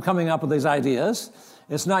one who's coming up with these ideas.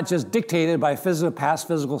 It's not just dictated by past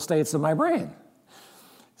physical states of my brain.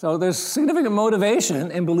 So there's significant motivation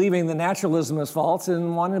in believing that naturalism is false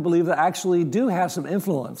and wanting to believe that I actually do have some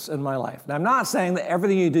influence in my life. Now, I'm not saying that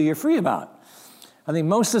everything you do you're free about. I think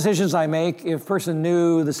most decisions I make, if a person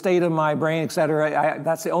knew the state of my brain, et cetera,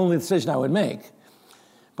 that's the only decision I would make.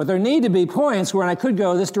 But there need to be points where I could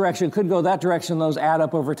go this direction, could go that direction, those add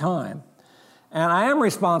up over time. And I am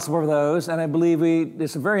responsible for those, and I believe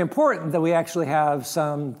it's very important that we actually have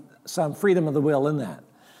some freedom of the will in that.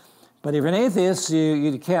 But if you're an atheist,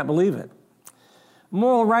 you can't believe it.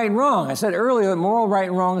 Moral right and wrong. I said earlier that moral right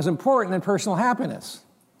and wrong is important in personal happiness.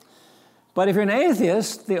 But if you're an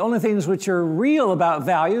atheist, the only things which are real about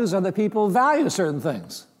values are that people value certain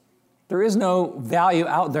things. There is no value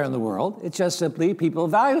out there in the world. It's just simply people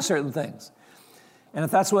value certain things. And if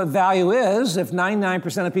that's what value is, if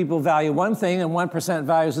 99% of people value one thing and 1%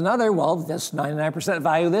 values another, well, this 99%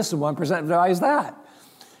 value this and 1% values that.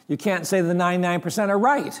 You can't say the 99% are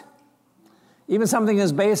right. Even something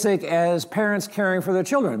as basic as parents caring for their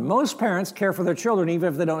children. Most parents care for their children even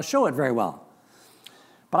if they don't show it very well.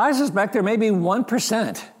 But I suspect there may be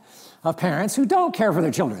 1% of parents who don't care for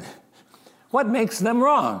their children. What makes them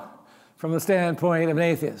wrong from the standpoint of an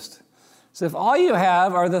atheist? So if all you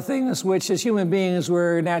have are the things which as human beings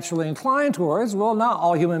we're naturally inclined towards, well, not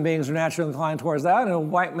all human beings are naturally inclined towards that, and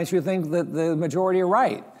what makes you think that the majority are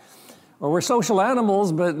right? Or we're social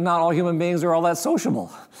animals, but not all human beings are all that sociable.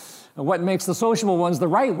 And what makes the sociable ones the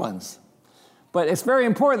right ones? But it's very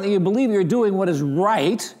important that you believe you're doing what is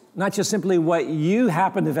right, not just simply what you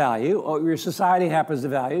happen to value or your society happens to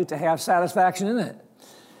value, to have satisfaction in it.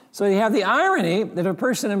 So you have the irony that if a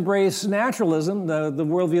person embraces naturalism, the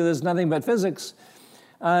worldview that is nothing but physics,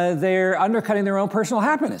 they're undercutting their own personal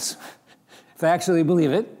happiness, if they actually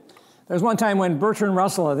believe it. There was one time when Bertrand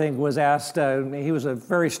Russell, I think, was asked, he was a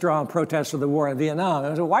very strong protester of the war in Vietnam.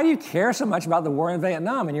 I said, why do you care so much about the war in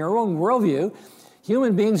Vietnam? In your own worldview,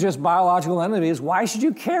 Human beings are just biological entities. Why should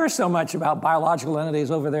you care so much about biological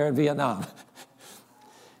entities over there in Vietnam?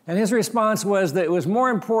 And his response was that it was more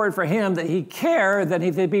important for him that he care than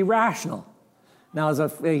he be rational. Now,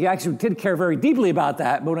 he actually did care very deeply about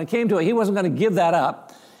that, but when it came to it, he wasn't going to give that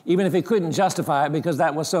up, even if he couldn't justify it, because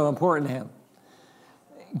that was so important to him.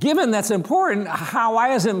 Given that's important,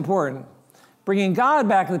 why is it important? Bringing God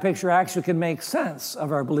back in the picture actually can make sense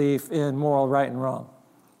of our belief in moral right and wrong.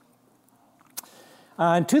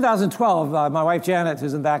 In 2012, my wife Janet,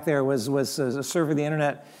 who's in back there, was surfing the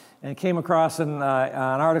internet and came across an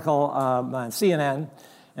article on CNN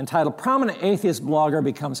entitled "Prominent Atheist Blogger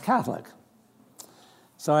Becomes Catholic."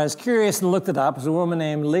 So I was curious and looked it up. There's a woman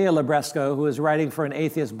named Leah Labresco who was writing for an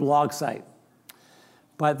atheist blog site.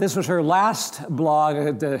 But this was her last blog,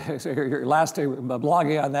 her last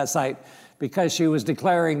blogging on that site, because she was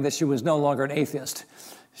declaring that she was no longer an atheist.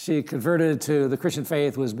 She converted to the Christian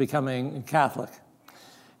faith, was becoming Catholic.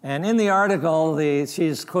 And in the article,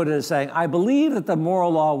 she's quoted as saying, "I believe that the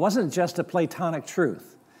moral law wasn't just a Platonic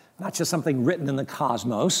truth, not just something written in the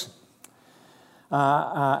cosmos,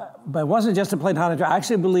 but it wasn't just a Platonic truth. I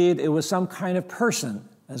actually believed it was some kind of person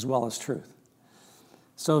as well as truth.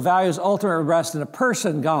 So values ultimately rest in a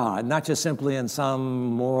person, God, not just simply in some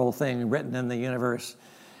moral thing written in the universe."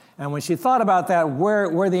 And when she thought about that,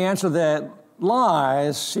 where the answer to that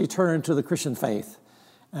lies, she turned to the Christian faith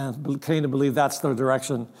and came to believe that's the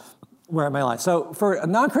direction where it may lie. So for a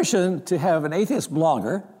non-Christian to have an atheist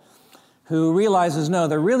blogger who realizes, no,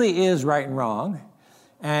 there really is right and wrong,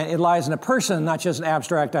 and it lies in a person, not just in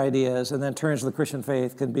abstract ideas, and then turns to the Christian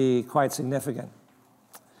faith, can be quite significant.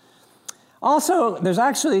 Also, there's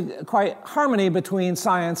actually quite harmony between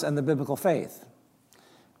science and the biblical faith.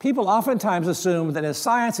 People oftentimes assume that as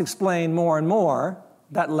science explained more and more,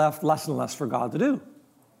 that left less and less for God to do.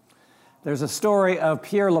 There's a story of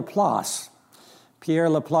Pierre Laplace. Pierre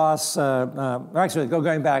Laplace,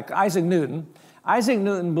 going back, Isaac Newton. Isaac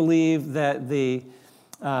Newton believed that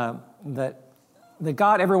that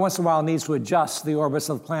God every once in a while needs to adjust the orbits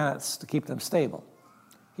of the planets to keep them stable.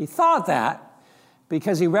 He thought that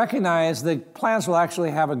because he recognized that planets will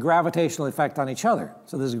actually have a gravitational effect on each other.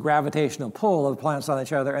 So there's a gravitational pull of the planets on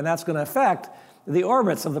each other, and that's going to affect the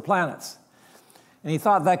orbits of the planets. And he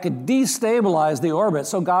thought that could destabilize the orbit,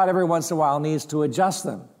 so God every once in a while needs to adjust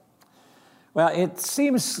them. Well, it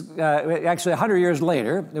seems, actually 100 years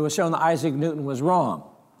later, it was shown that Isaac Newton was wrong,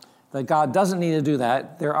 that God doesn't need to do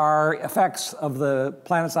that. There are effects of the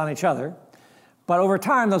planets on each other, but over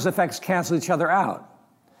time, those effects cancel each other out.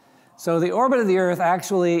 So the orbit of the Earth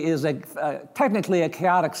actually is technically a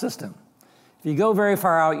chaotic system. If you go very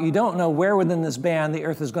far out, you don't know where within this band the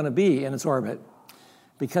Earth is going to be in its orbit,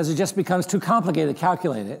 because it just becomes too complicated to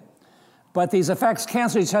calculate it. But these effects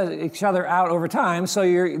cancel each other out over time, so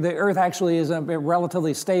the Earth actually is a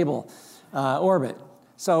relatively stable orbit.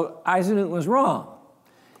 So Isaac Newton was wrong.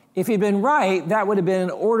 If he'd been right, that would have been an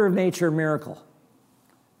order of nature miracle.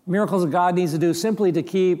 Miracles that God needs to do simply to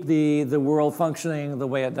keep the world functioning the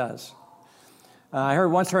way it does. I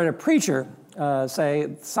once heard a preacher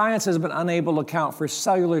say, science has been unable to account for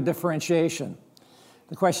cellular differentiation.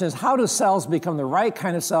 The question is, how do cells become the right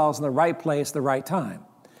kind of cells in the right place at the right time?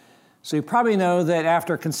 So you probably know that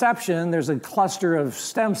after conception, there's a cluster of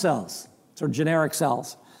stem cells, sort of generic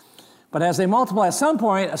cells. But as they multiply, at some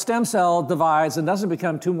point, a stem cell divides and doesn't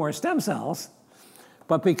become two more stem cells,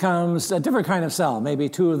 but becomes a different kind of cell, maybe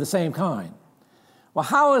two of the same kind. Well,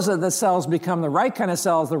 how is it that cells become the right kind of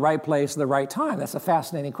cells, the right place, at the right time? That's a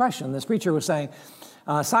fascinating question. This preacher was saying,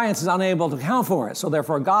 science is unable to account for it, so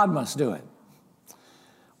therefore God must do it.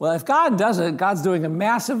 Well, if God does it, God's doing a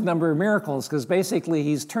massive number of miracles, because basically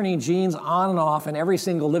he's turning genes on and off in every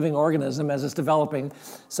single living organism as it's developing,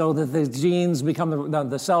 so that the genes become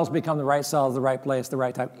the cells become the right cells, the right place, the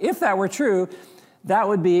right time. If that were true, that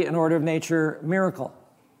would be an order of nature miracle.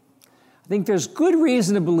 I think there's good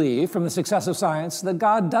reason to believe, from the success of science, that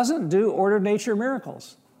God doesn't do order of nature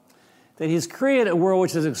miracles. That he's created a world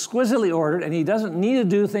which is exquisitely ordered, and he doesn't need to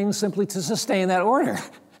do things simply to sustain that order.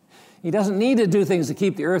 He doesn't need to do things to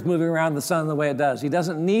keep the Earth moving around the sun the way it does. He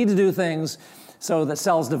doesn't need to do things so that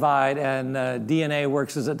cells divide and DNA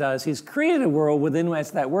works as it does. He's created a world within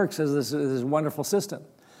which that works as this wonderful system.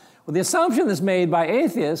 Well, the assumption that's made by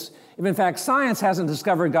atheists, if in fact science hasn't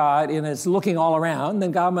discovered God and it's looking all around,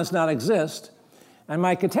 then God must not exist. And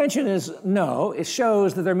my contention is no, it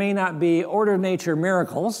shows that there may not be order of nature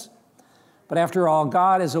miracles, but after all,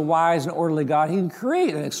 God is a wise and orderly God. He can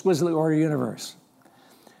create an exquisitely ordered universe.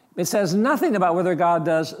 It says nothing about whether God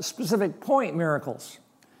does specific point miracles,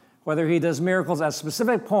 whether he does miracles at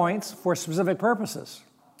specific points for specific purposes.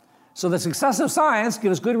 So the success of science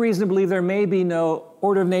gives good reason to believe there may be no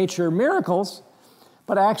order of nature miracles,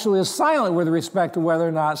 but actually is silent with respect to whether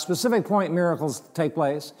or not specific point miracles take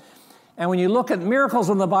place. And when you look at miracles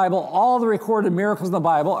in the Bible, all the recorded miracles in the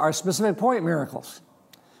Bible are specific point miracles.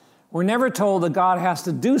 We're never told that God has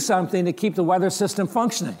to do something to keep the weather system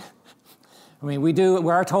functioning. I mean, we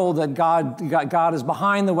are told that God is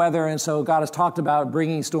behind the weather, and so God has talked about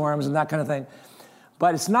bringing storms and that kind of thing.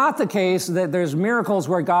 But it's not the case that there's miracles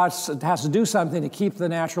where God has to do something to keep the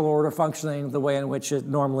natural order functioning the way in which it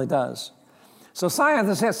normally does. So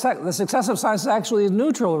science, the success of science is actually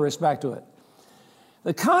neutral with respect to it.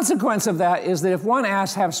 The consequence of that is that if one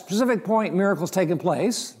asks, have specific point miracles taken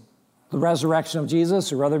place, the resurrection of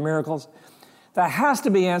Jesus or other miracles, that has to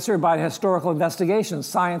be answered by historical investigation.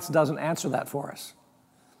 Science doesn't answer that for us.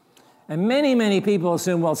 And many, many people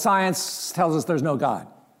assume, well, science tells us there's no God.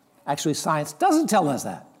 Actually, science doesn't tell us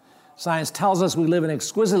that. Science tells us we live in an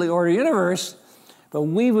exquisitely ordered universe, but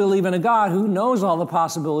we believe in a God who knows all the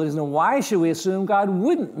possibilities, and why should we assume God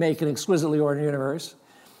wouldn't make an exquisitely ordered universe?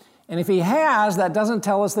 And if he has, that doesn't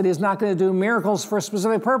tell us that he's not going to do miracles for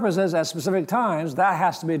specific purposes at specific times. That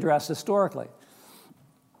has to be addressed historically.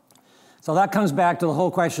 So that comes back to the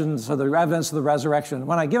whole question of the evidence of the resurrection.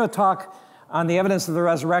 When I give a talk on the evidence of the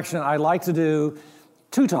resurrection, I like to do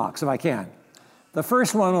 2 talks if I can. The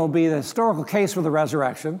first one will be the historical case for the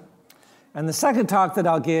resurrection. And the second talk that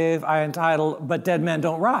I'll give, I entitle, But Dead Men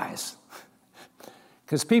Don't Rise.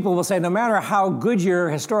 Because people will say, no matter how good your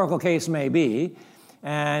historical case may be,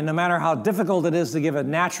 and no matter how difficult it is to give a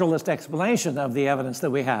naturalist explanation of the evidence that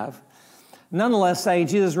we have, nonetheless saying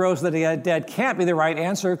Jesus rose from the dead can't be the right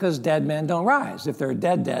answer because dead men don't rise. If they're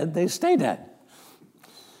dead, they stay dead.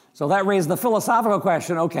 So that raises the philosophical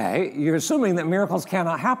question, okay, you're assuming that miracles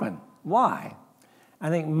cannot happen. Why? I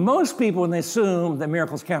think most people, when they assume that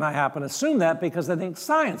miracles cannot happen, assume that because they think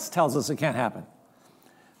science tells us it can't happen.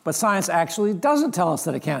 But science actually doesn't tell us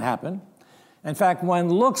that it can't happen. In fact, when one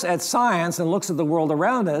looks at science and looks at the world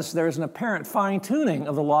around us, there's an apparent fine-tuning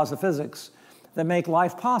of the laws of physics that make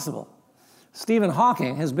life possible. Stephen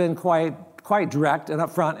Hawking has been quite direct and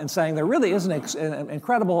upfront in saying there really is an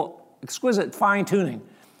incredible, exquisite fine-tuning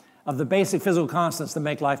of the basic physical constants that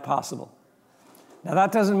make life possible. Now,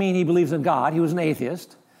 that doesn't mean he believes in God. He was an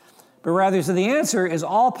atheist. But rather, so the answer is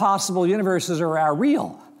all possible universes are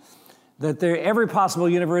real, that every possible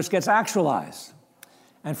universe gets actualized.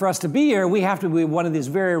 And for us to be here, we have to be one of these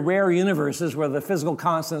very rare universes where the physical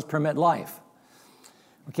constants permit life.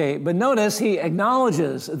 Okay, but notice he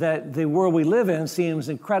acknowledges that the world we live in seems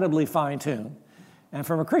incredibly fine-tuned. And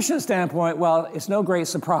from a Christian standpoint, well, it's no great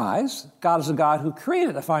surprise. God is a God who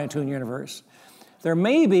created a fine-tuned universe. There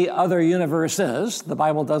may be other universes. The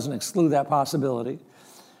Bible doesn't exclude that possibility.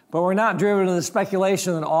 But we're not driven to the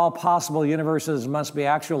speculation that all possible universes must be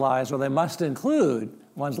actualized or they must include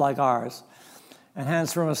ones like ours. And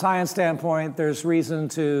hence, from a science standpoint, there's reason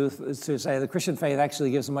to say the Christian faith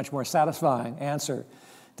actually gives a much more satisfying answer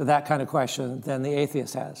to that kind of question than the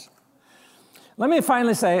atheist has. Let me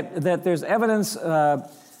finally say that there's evidence, there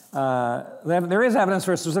is evidence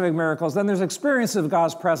for specific miracles, then there's experience of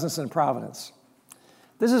God's presence and providence.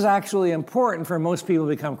 This is actually important for most people to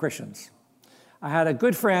become Christians. I had a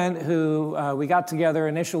good friend who we got together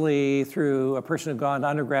initially through a person who'd gone to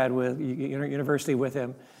undergrad with university with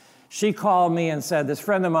him. She called me and said, this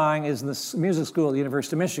friend of mine is in the music school at the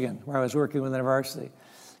University of Michigan, where I was working with the university.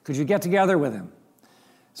 Could you get together with him?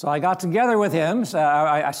 So I got together with him. So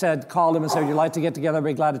I called him and said, would you like to get together? I'd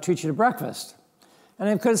be glad to treat you to breakfast. And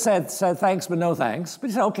he could have said thanks, but no thanks.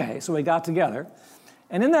 But he said, okay. So we got together.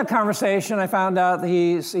 And in that conversation, I found out that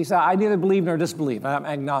he said, I neither believe nor disbelieve. I'm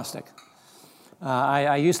agnostic.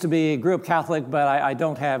 I grew up Catholic, but I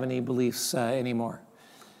don't have any beliefs anymore.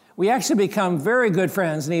 We actually become very good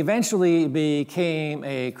friends, and he eventually became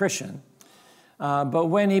a Christian. But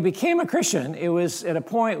when he became a Christian, it was at a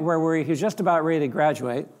point where he was just about ready to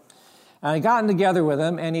graduate. And I gotten together with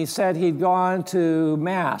him, and he said he'd gone to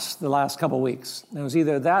Mass the last couple weeks. It was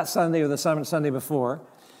either that Sunday or the Sunday before.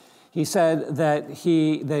 He said that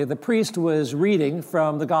the priest was reading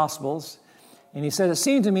from the Gospels, and he said, it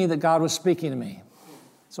seemed to me that God was speaking to me.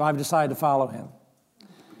 So I've decided to follow him.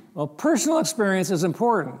 Well, personal experience is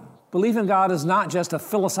important. Belief in God is not just a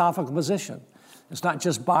philosophical position. It's not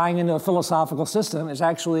just buying into a philosophical system. It's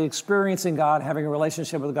actually experiencing God, having a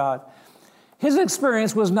relationship with God. His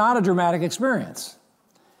experience was not a dramatic experience.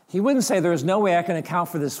 He wouldn't say there's no way I can account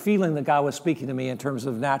for this feeling that God was speaking to me in terms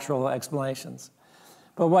of natural explanations.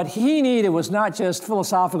 But what he needed was not just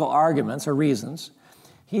philosophical arguments or reasons.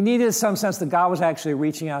 He needed some sense that God was actually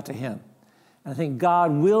reaching out to him. And I think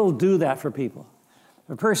God will do that for people.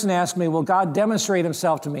 If a person asks me, will God demonstrate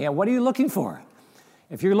himself to me? And what are you looking for?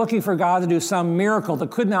 If you're looking for God to do some miracle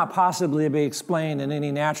that could not possibly be explained in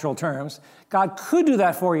any natural terms, God could do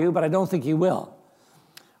that for you, but I don't think he will.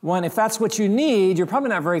 One, if that's what you need, you're probably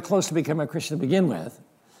not very close to becoming a Christian to begin with.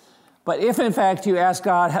 But if, in fact, you ask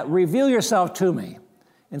God, reveal yourself to me,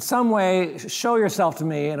 in some way, show yourself to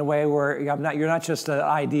me in a way where you're not just an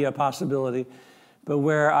idea, a possibility, but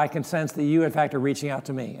where I can sense that you, in fact, are reaching out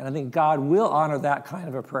to me. And I think God will honor that kind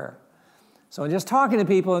of a prayer. So just talking to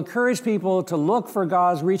people, encourage people to look for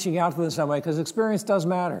God's reaching out to them in some way, because experience does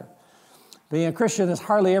matter. Being a Christian is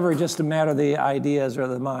hardly ever just a matter of the ideas or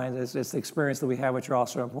the mind. It's the experience that we have, which are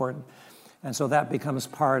also important. And so that becomes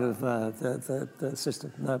part of the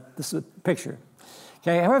system, the picture.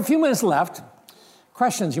 Okay, I have a few minutes left.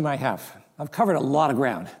 Questions you might have. I've covered a lot of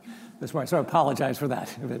ground this morning, so I apologize for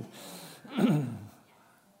that.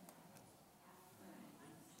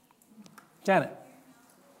 Janet.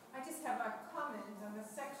 I just have a comment on the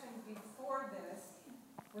section before this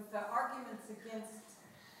with the arguments against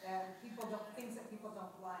things that people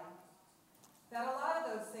don't like. That a lot of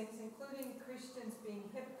those things, including Christians being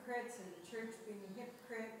hypocrites and the church being a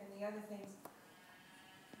hypocrite and the other things,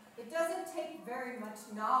 it doesn't take very much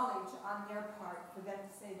knowledge on their part for them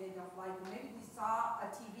to say they don't like it. Maybe they saw a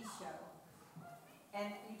TV show.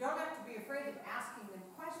 And you don't have to be afraid of asking them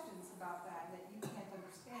questions about that you can't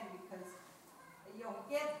understand, because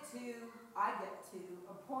I get to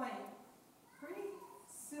a point pretty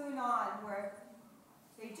soon on where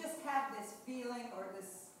they just have this feeling or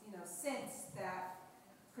this, sense that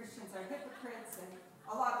Christians are hypocrites, and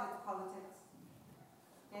a lot of it's politics.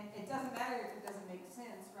 And it doesn't matter if it doesn't make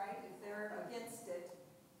sense, right? If they're against it,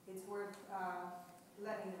 it's worth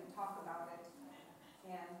letting them talk about it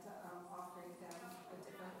and offering them a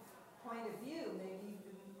different point of view, maybe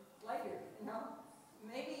even later,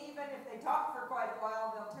 Maybe even if they talk for quite a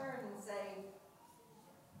while, they'll turn and say,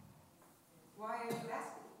 why are you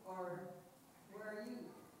asking? Or where are you?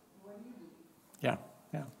 What do you do? Yeah.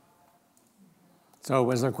 So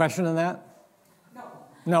was there a question in that?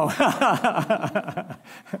 No.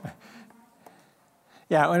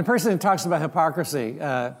 Yeah, when a person talks about hypocrisy,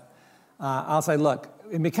 I'll say, look,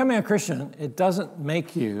 in becoming a Christian, it doesn't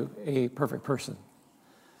make you a perfect person.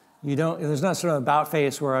 There's not sort of about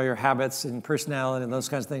face where all your habits and personality and those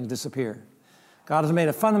kinds of things disappear. God has made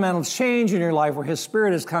a fundamental change in your life where his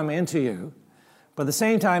Spirit has come into you, but at the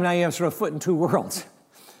same time, now you have sort of foot in two worlds.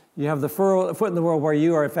 You have the foot in the world where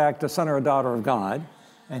you are, in fact, a son or a daughter of God,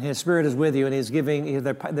 and his Spirit is with you, and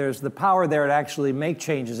there's the power there to actually make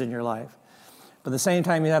changes in your life. But at the same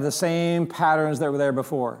time, you have the same patterns that were there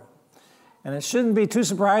before. And it shouldn't be too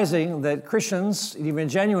surprising that Christians, even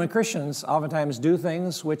genuine Christians, oftentimes do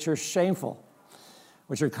things which are shameful,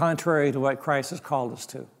 which are contrary to what Christ has called us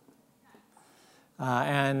to.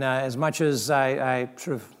 And as much as I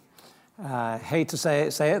sort of hate to say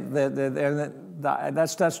it,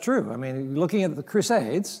 that's true. I mean, looking at the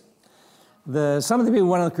Crusades, some of the people who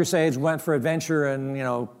went on the Crusades went for adventure and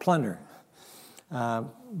plunder.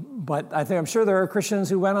 But I'm sure there are Christians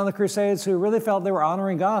who went on the Crusades who really felt they were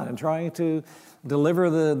honoring God and trying to deliver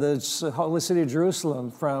the holy city of Jerusalem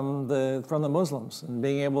from the Muslims, and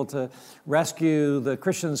being able to rescue the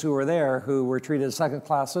Christians who were there, who were treated as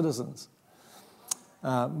second-class citizens.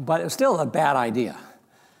 But it's still a bad idea.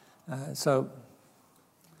 So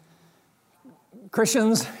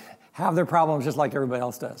Christians have their problems just like everybody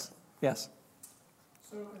else does. Yes?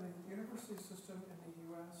 So in the university system in the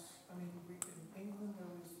U.S., in England there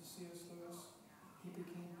was the C.S. Lewis. He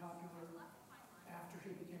became popular after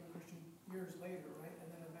he became a Christian years later, right? And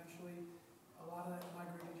then eventually a lot of that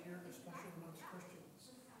migrated here, especially amongst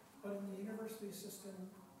Christians. But in the university system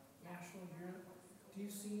nationally here, do you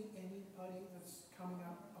see anybody that's coming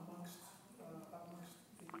up amongst the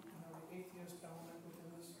atheist element within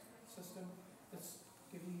this system that's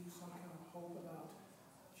giving you some kind of hope about,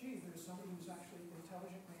 there's somebody who's actually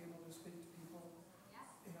intelligently able to speak to people,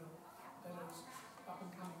 that is up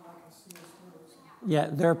and coming like a C.S. Lewis? Yeah,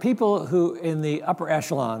 there are people who, in the upper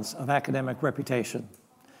echelons of academic reputation,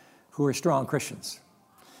 who are strong Christians.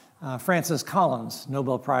 Francis Collins,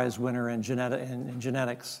 Nobel Prize winner in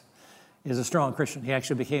genetics, is a strong Christian. He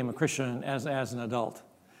actually became a Christian as an adult.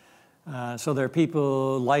 So there are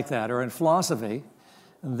people like that. Or in philosophy,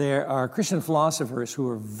 there are Christian philosophers who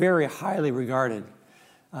are very highly regarded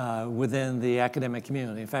within the academic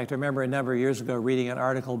community. In fact, I remember a number of years ago reading an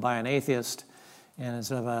article by an atheist in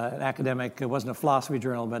an academic, it wasn't a philosophy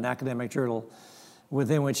journal, but an academic journal,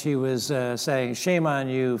 within which he was saying, shame on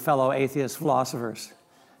you, fellow atheist philosophers.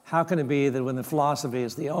 How can it be that when the philosophy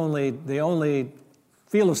is the only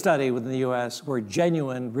field of study within the U.S. where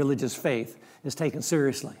genuine religious faith is taken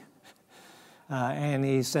seriously. And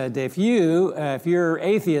he said, if your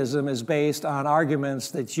atheism is based on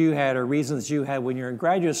arguments that you had or reasons that you had when you're in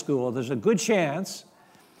graduate school, there's a good chance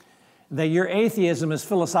that your atheism is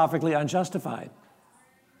philosophically unjustified.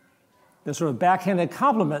 The sort of backhanded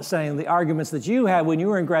compliment saying the arguments that you had when you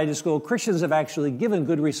were in graduate school, Christians have actually given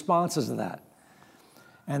good responses to that.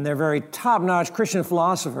 And they're very top-notch Christian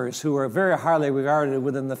philosophers who are very highly regarded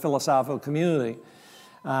within the philosophical community.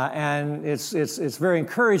 And it's very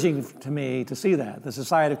encouraging to me to see that. The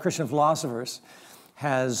Society of Christian Philosophers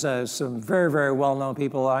has some very, very well-known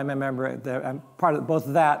people. I'm a member, I'm part of both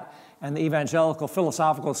of that and the Evangelical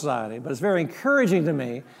Philosophical Society. But it's very encouraging to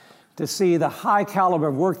me to see the high caliber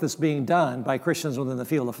of work that's being done by Christians within the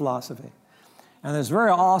field of philosophy. And there's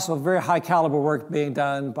also very high caliber work being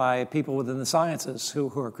done by people within the sciences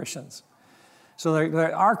who are Christians. So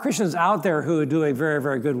there are Christians out there who are doing very,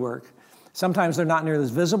 very good work. Sometimes they're not nearly as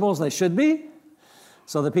visible as they should be,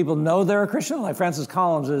 so that people know they're a Christian. Like Francis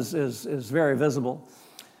Collins is very visible.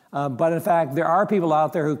 But in fact, there are people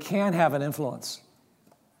out there who can have an influence.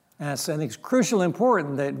 And I think it's crucially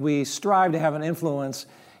important that we strive to have an influence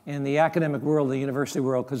in the academic world, the university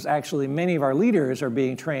world, because actually many of our leaders are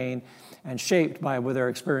being trained and shaped by their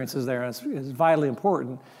experiences there. And it's vitally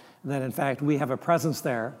important that, in fact, we have a presence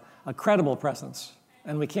there, a credible presence,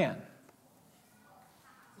 and we can.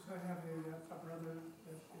 I have a brother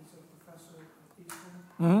that is a professor at Eastern,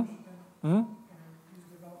 Mm-hmm. Mm-hmm. and he's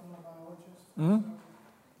a developmental biologist. Mm-hmm.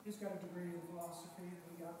 So he's got a degree in philosophy that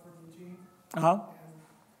he got from Eugene. Uh-huh. And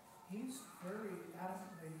he's very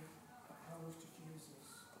adamantly opposed to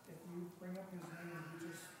Jesus. If you bring up his name,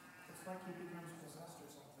 it's like he becomes possessed or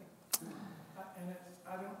something.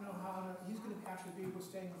 I don't know how he's going to actually be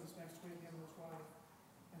staying with us next week, him and his wife.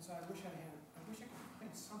 And so I wish I could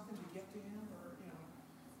find something to get to him, or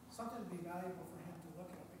something to be valuable for him to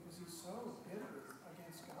look at, because he's so bitter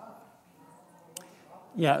against God.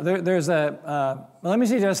 Yeah, there's let me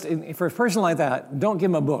suggest, for a person like that, don't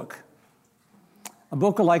give him a book. A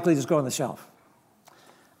book will likely just go on the shelf.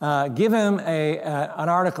 Give him an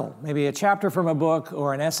article, maybe a chapter from a book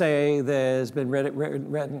or an essay that has been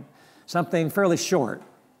written, something fairly short,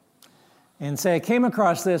 and say, I came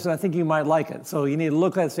across this and I think you might like it. So you need to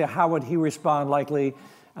look at it and say, how would he respond likely?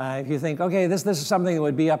 If you think, okay, this is something that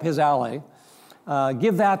would be up his alley,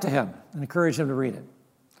 give that to him and encourage him to read it.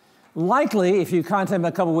 Likely, if you contact him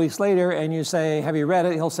a couple weeks later and you say, have you read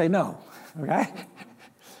it? He'll say no, okay?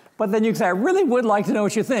 But then you can say, I really would like to know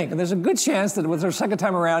what you think. And there's a good chance that with our second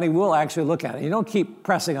time around, he will actually look at it. You don't keep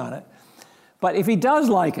pressing on it. But if he does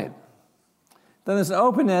like it, then there's an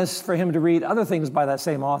openness for him to read other things by that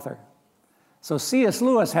same author. So C.S.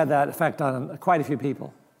 Lewis had that effect on quite a few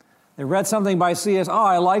people. They read something by C.S.,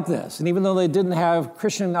 I like this. And even though they didn't have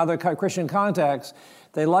other Christian contacts,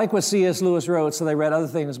 they liked what C.S. Lewis wrote, so they read other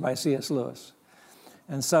things by C.S. Lewis.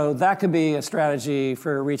 And so that could be a strategy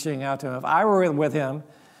for reaching out to him. If I were with him,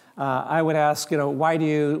 I would ask, why do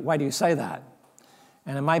you say that?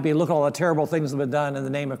 And it might be, look at all the terrible things that have been done in the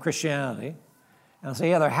name of Christianity. And I'll say,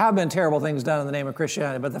 yeah, there have been terrible things done in the name of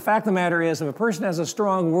Christianity. But the fact of the matter is, if a person has a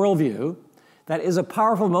strong worldview, that is a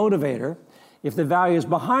powerful motivator. If the values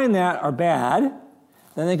behind that are bad,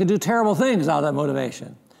 then they can do terrible things out of that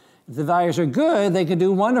motivation. If the values are good, they can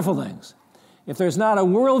do wonderful things. If there's not a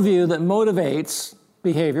worldview that motivates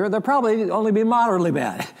behavior, they'll probably only be moderately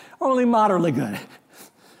bad, or only moderately good.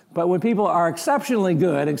 But when people are exceptionally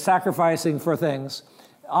good and sacrificing for things,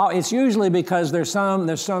 it's usually because there's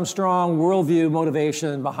some strong worldview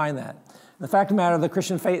motivation behind that. The fact of the matter, the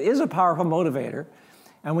Christian faith is a powerful motivator,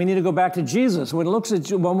 and we need to go back to Jesus. When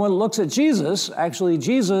one looks at Jesus, actually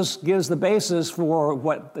Jesus gives the basis for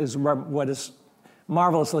what is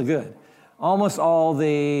marvelously good. Almost all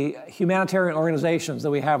the humanitarian organizations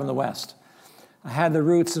that we have in the West had their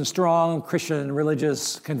roots in strong Christian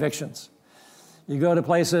religious convictions. You go to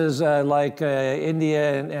places like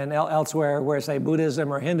India and elsewhere where, say,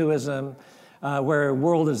 Buddhism or Hinduism, where a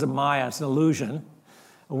world is a maya, it's an illusion,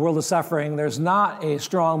 a world of suffering, there's not a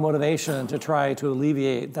strong motivation to try to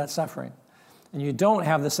alleviate that suffering. And you don't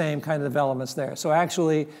have the same kind of developments there. So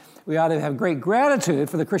actually, we ought to have great gratitude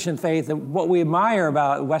for the Christian faith, that what we admire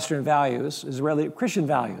about Western values is really Christian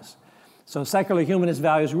values. So secular humanist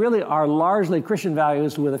values really are largely Christian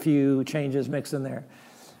values with a few changes mixed in there.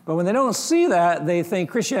 But when they don't see that, they think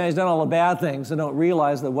Christianity's done all the bad things and don't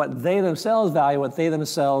realize that what they themselves value, what they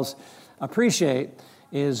themselves appreciate,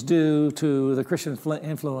 is due to the Christian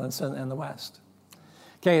influence in the West.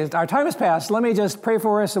 Okay, our time has passed. Let me just pray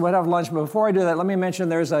for us and we'll have lunch. But before I do that, let me mention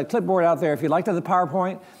there's a clipboard out there. If you'd like to have the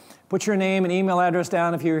PowerPoint, Put your name and email address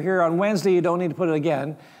down. If you're here on Wednesday, you don't need to put it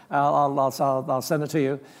again. I'll send it to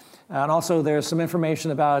you. And also, there's some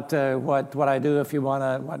information about what I do if you want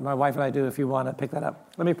to, what my wife and I do if you want to pick that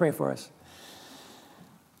up. Let me pray for us.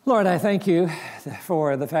 Lord, I thank you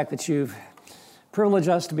for the fact that you've privileged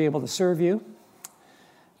us to be able to serve you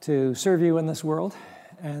in this world.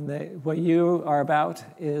 And that what you are about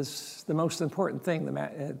is the most important thing,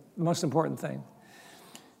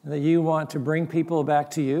 that you want to bring people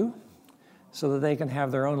back to you so that they can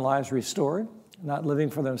have their own lives restored, not living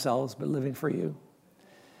for themselves, but living for you.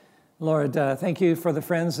 Lord, thank you for the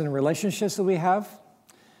friends and relationships that we have.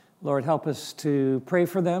 Lord, help us to pray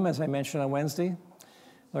for them, as I mentioned on Wednesday.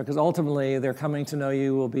 Lord, because ultimately their coming to know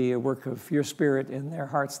you will be a work of your Spirit in their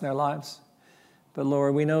hearts and their lives. But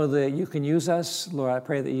Lord, we know that you can use us. Lord, I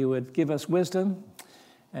pray that you would give us wisdom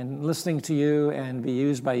and listening to you and be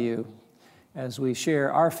used by you as we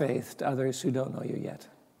share our faith to others who don't know you yet.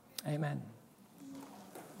 Amen.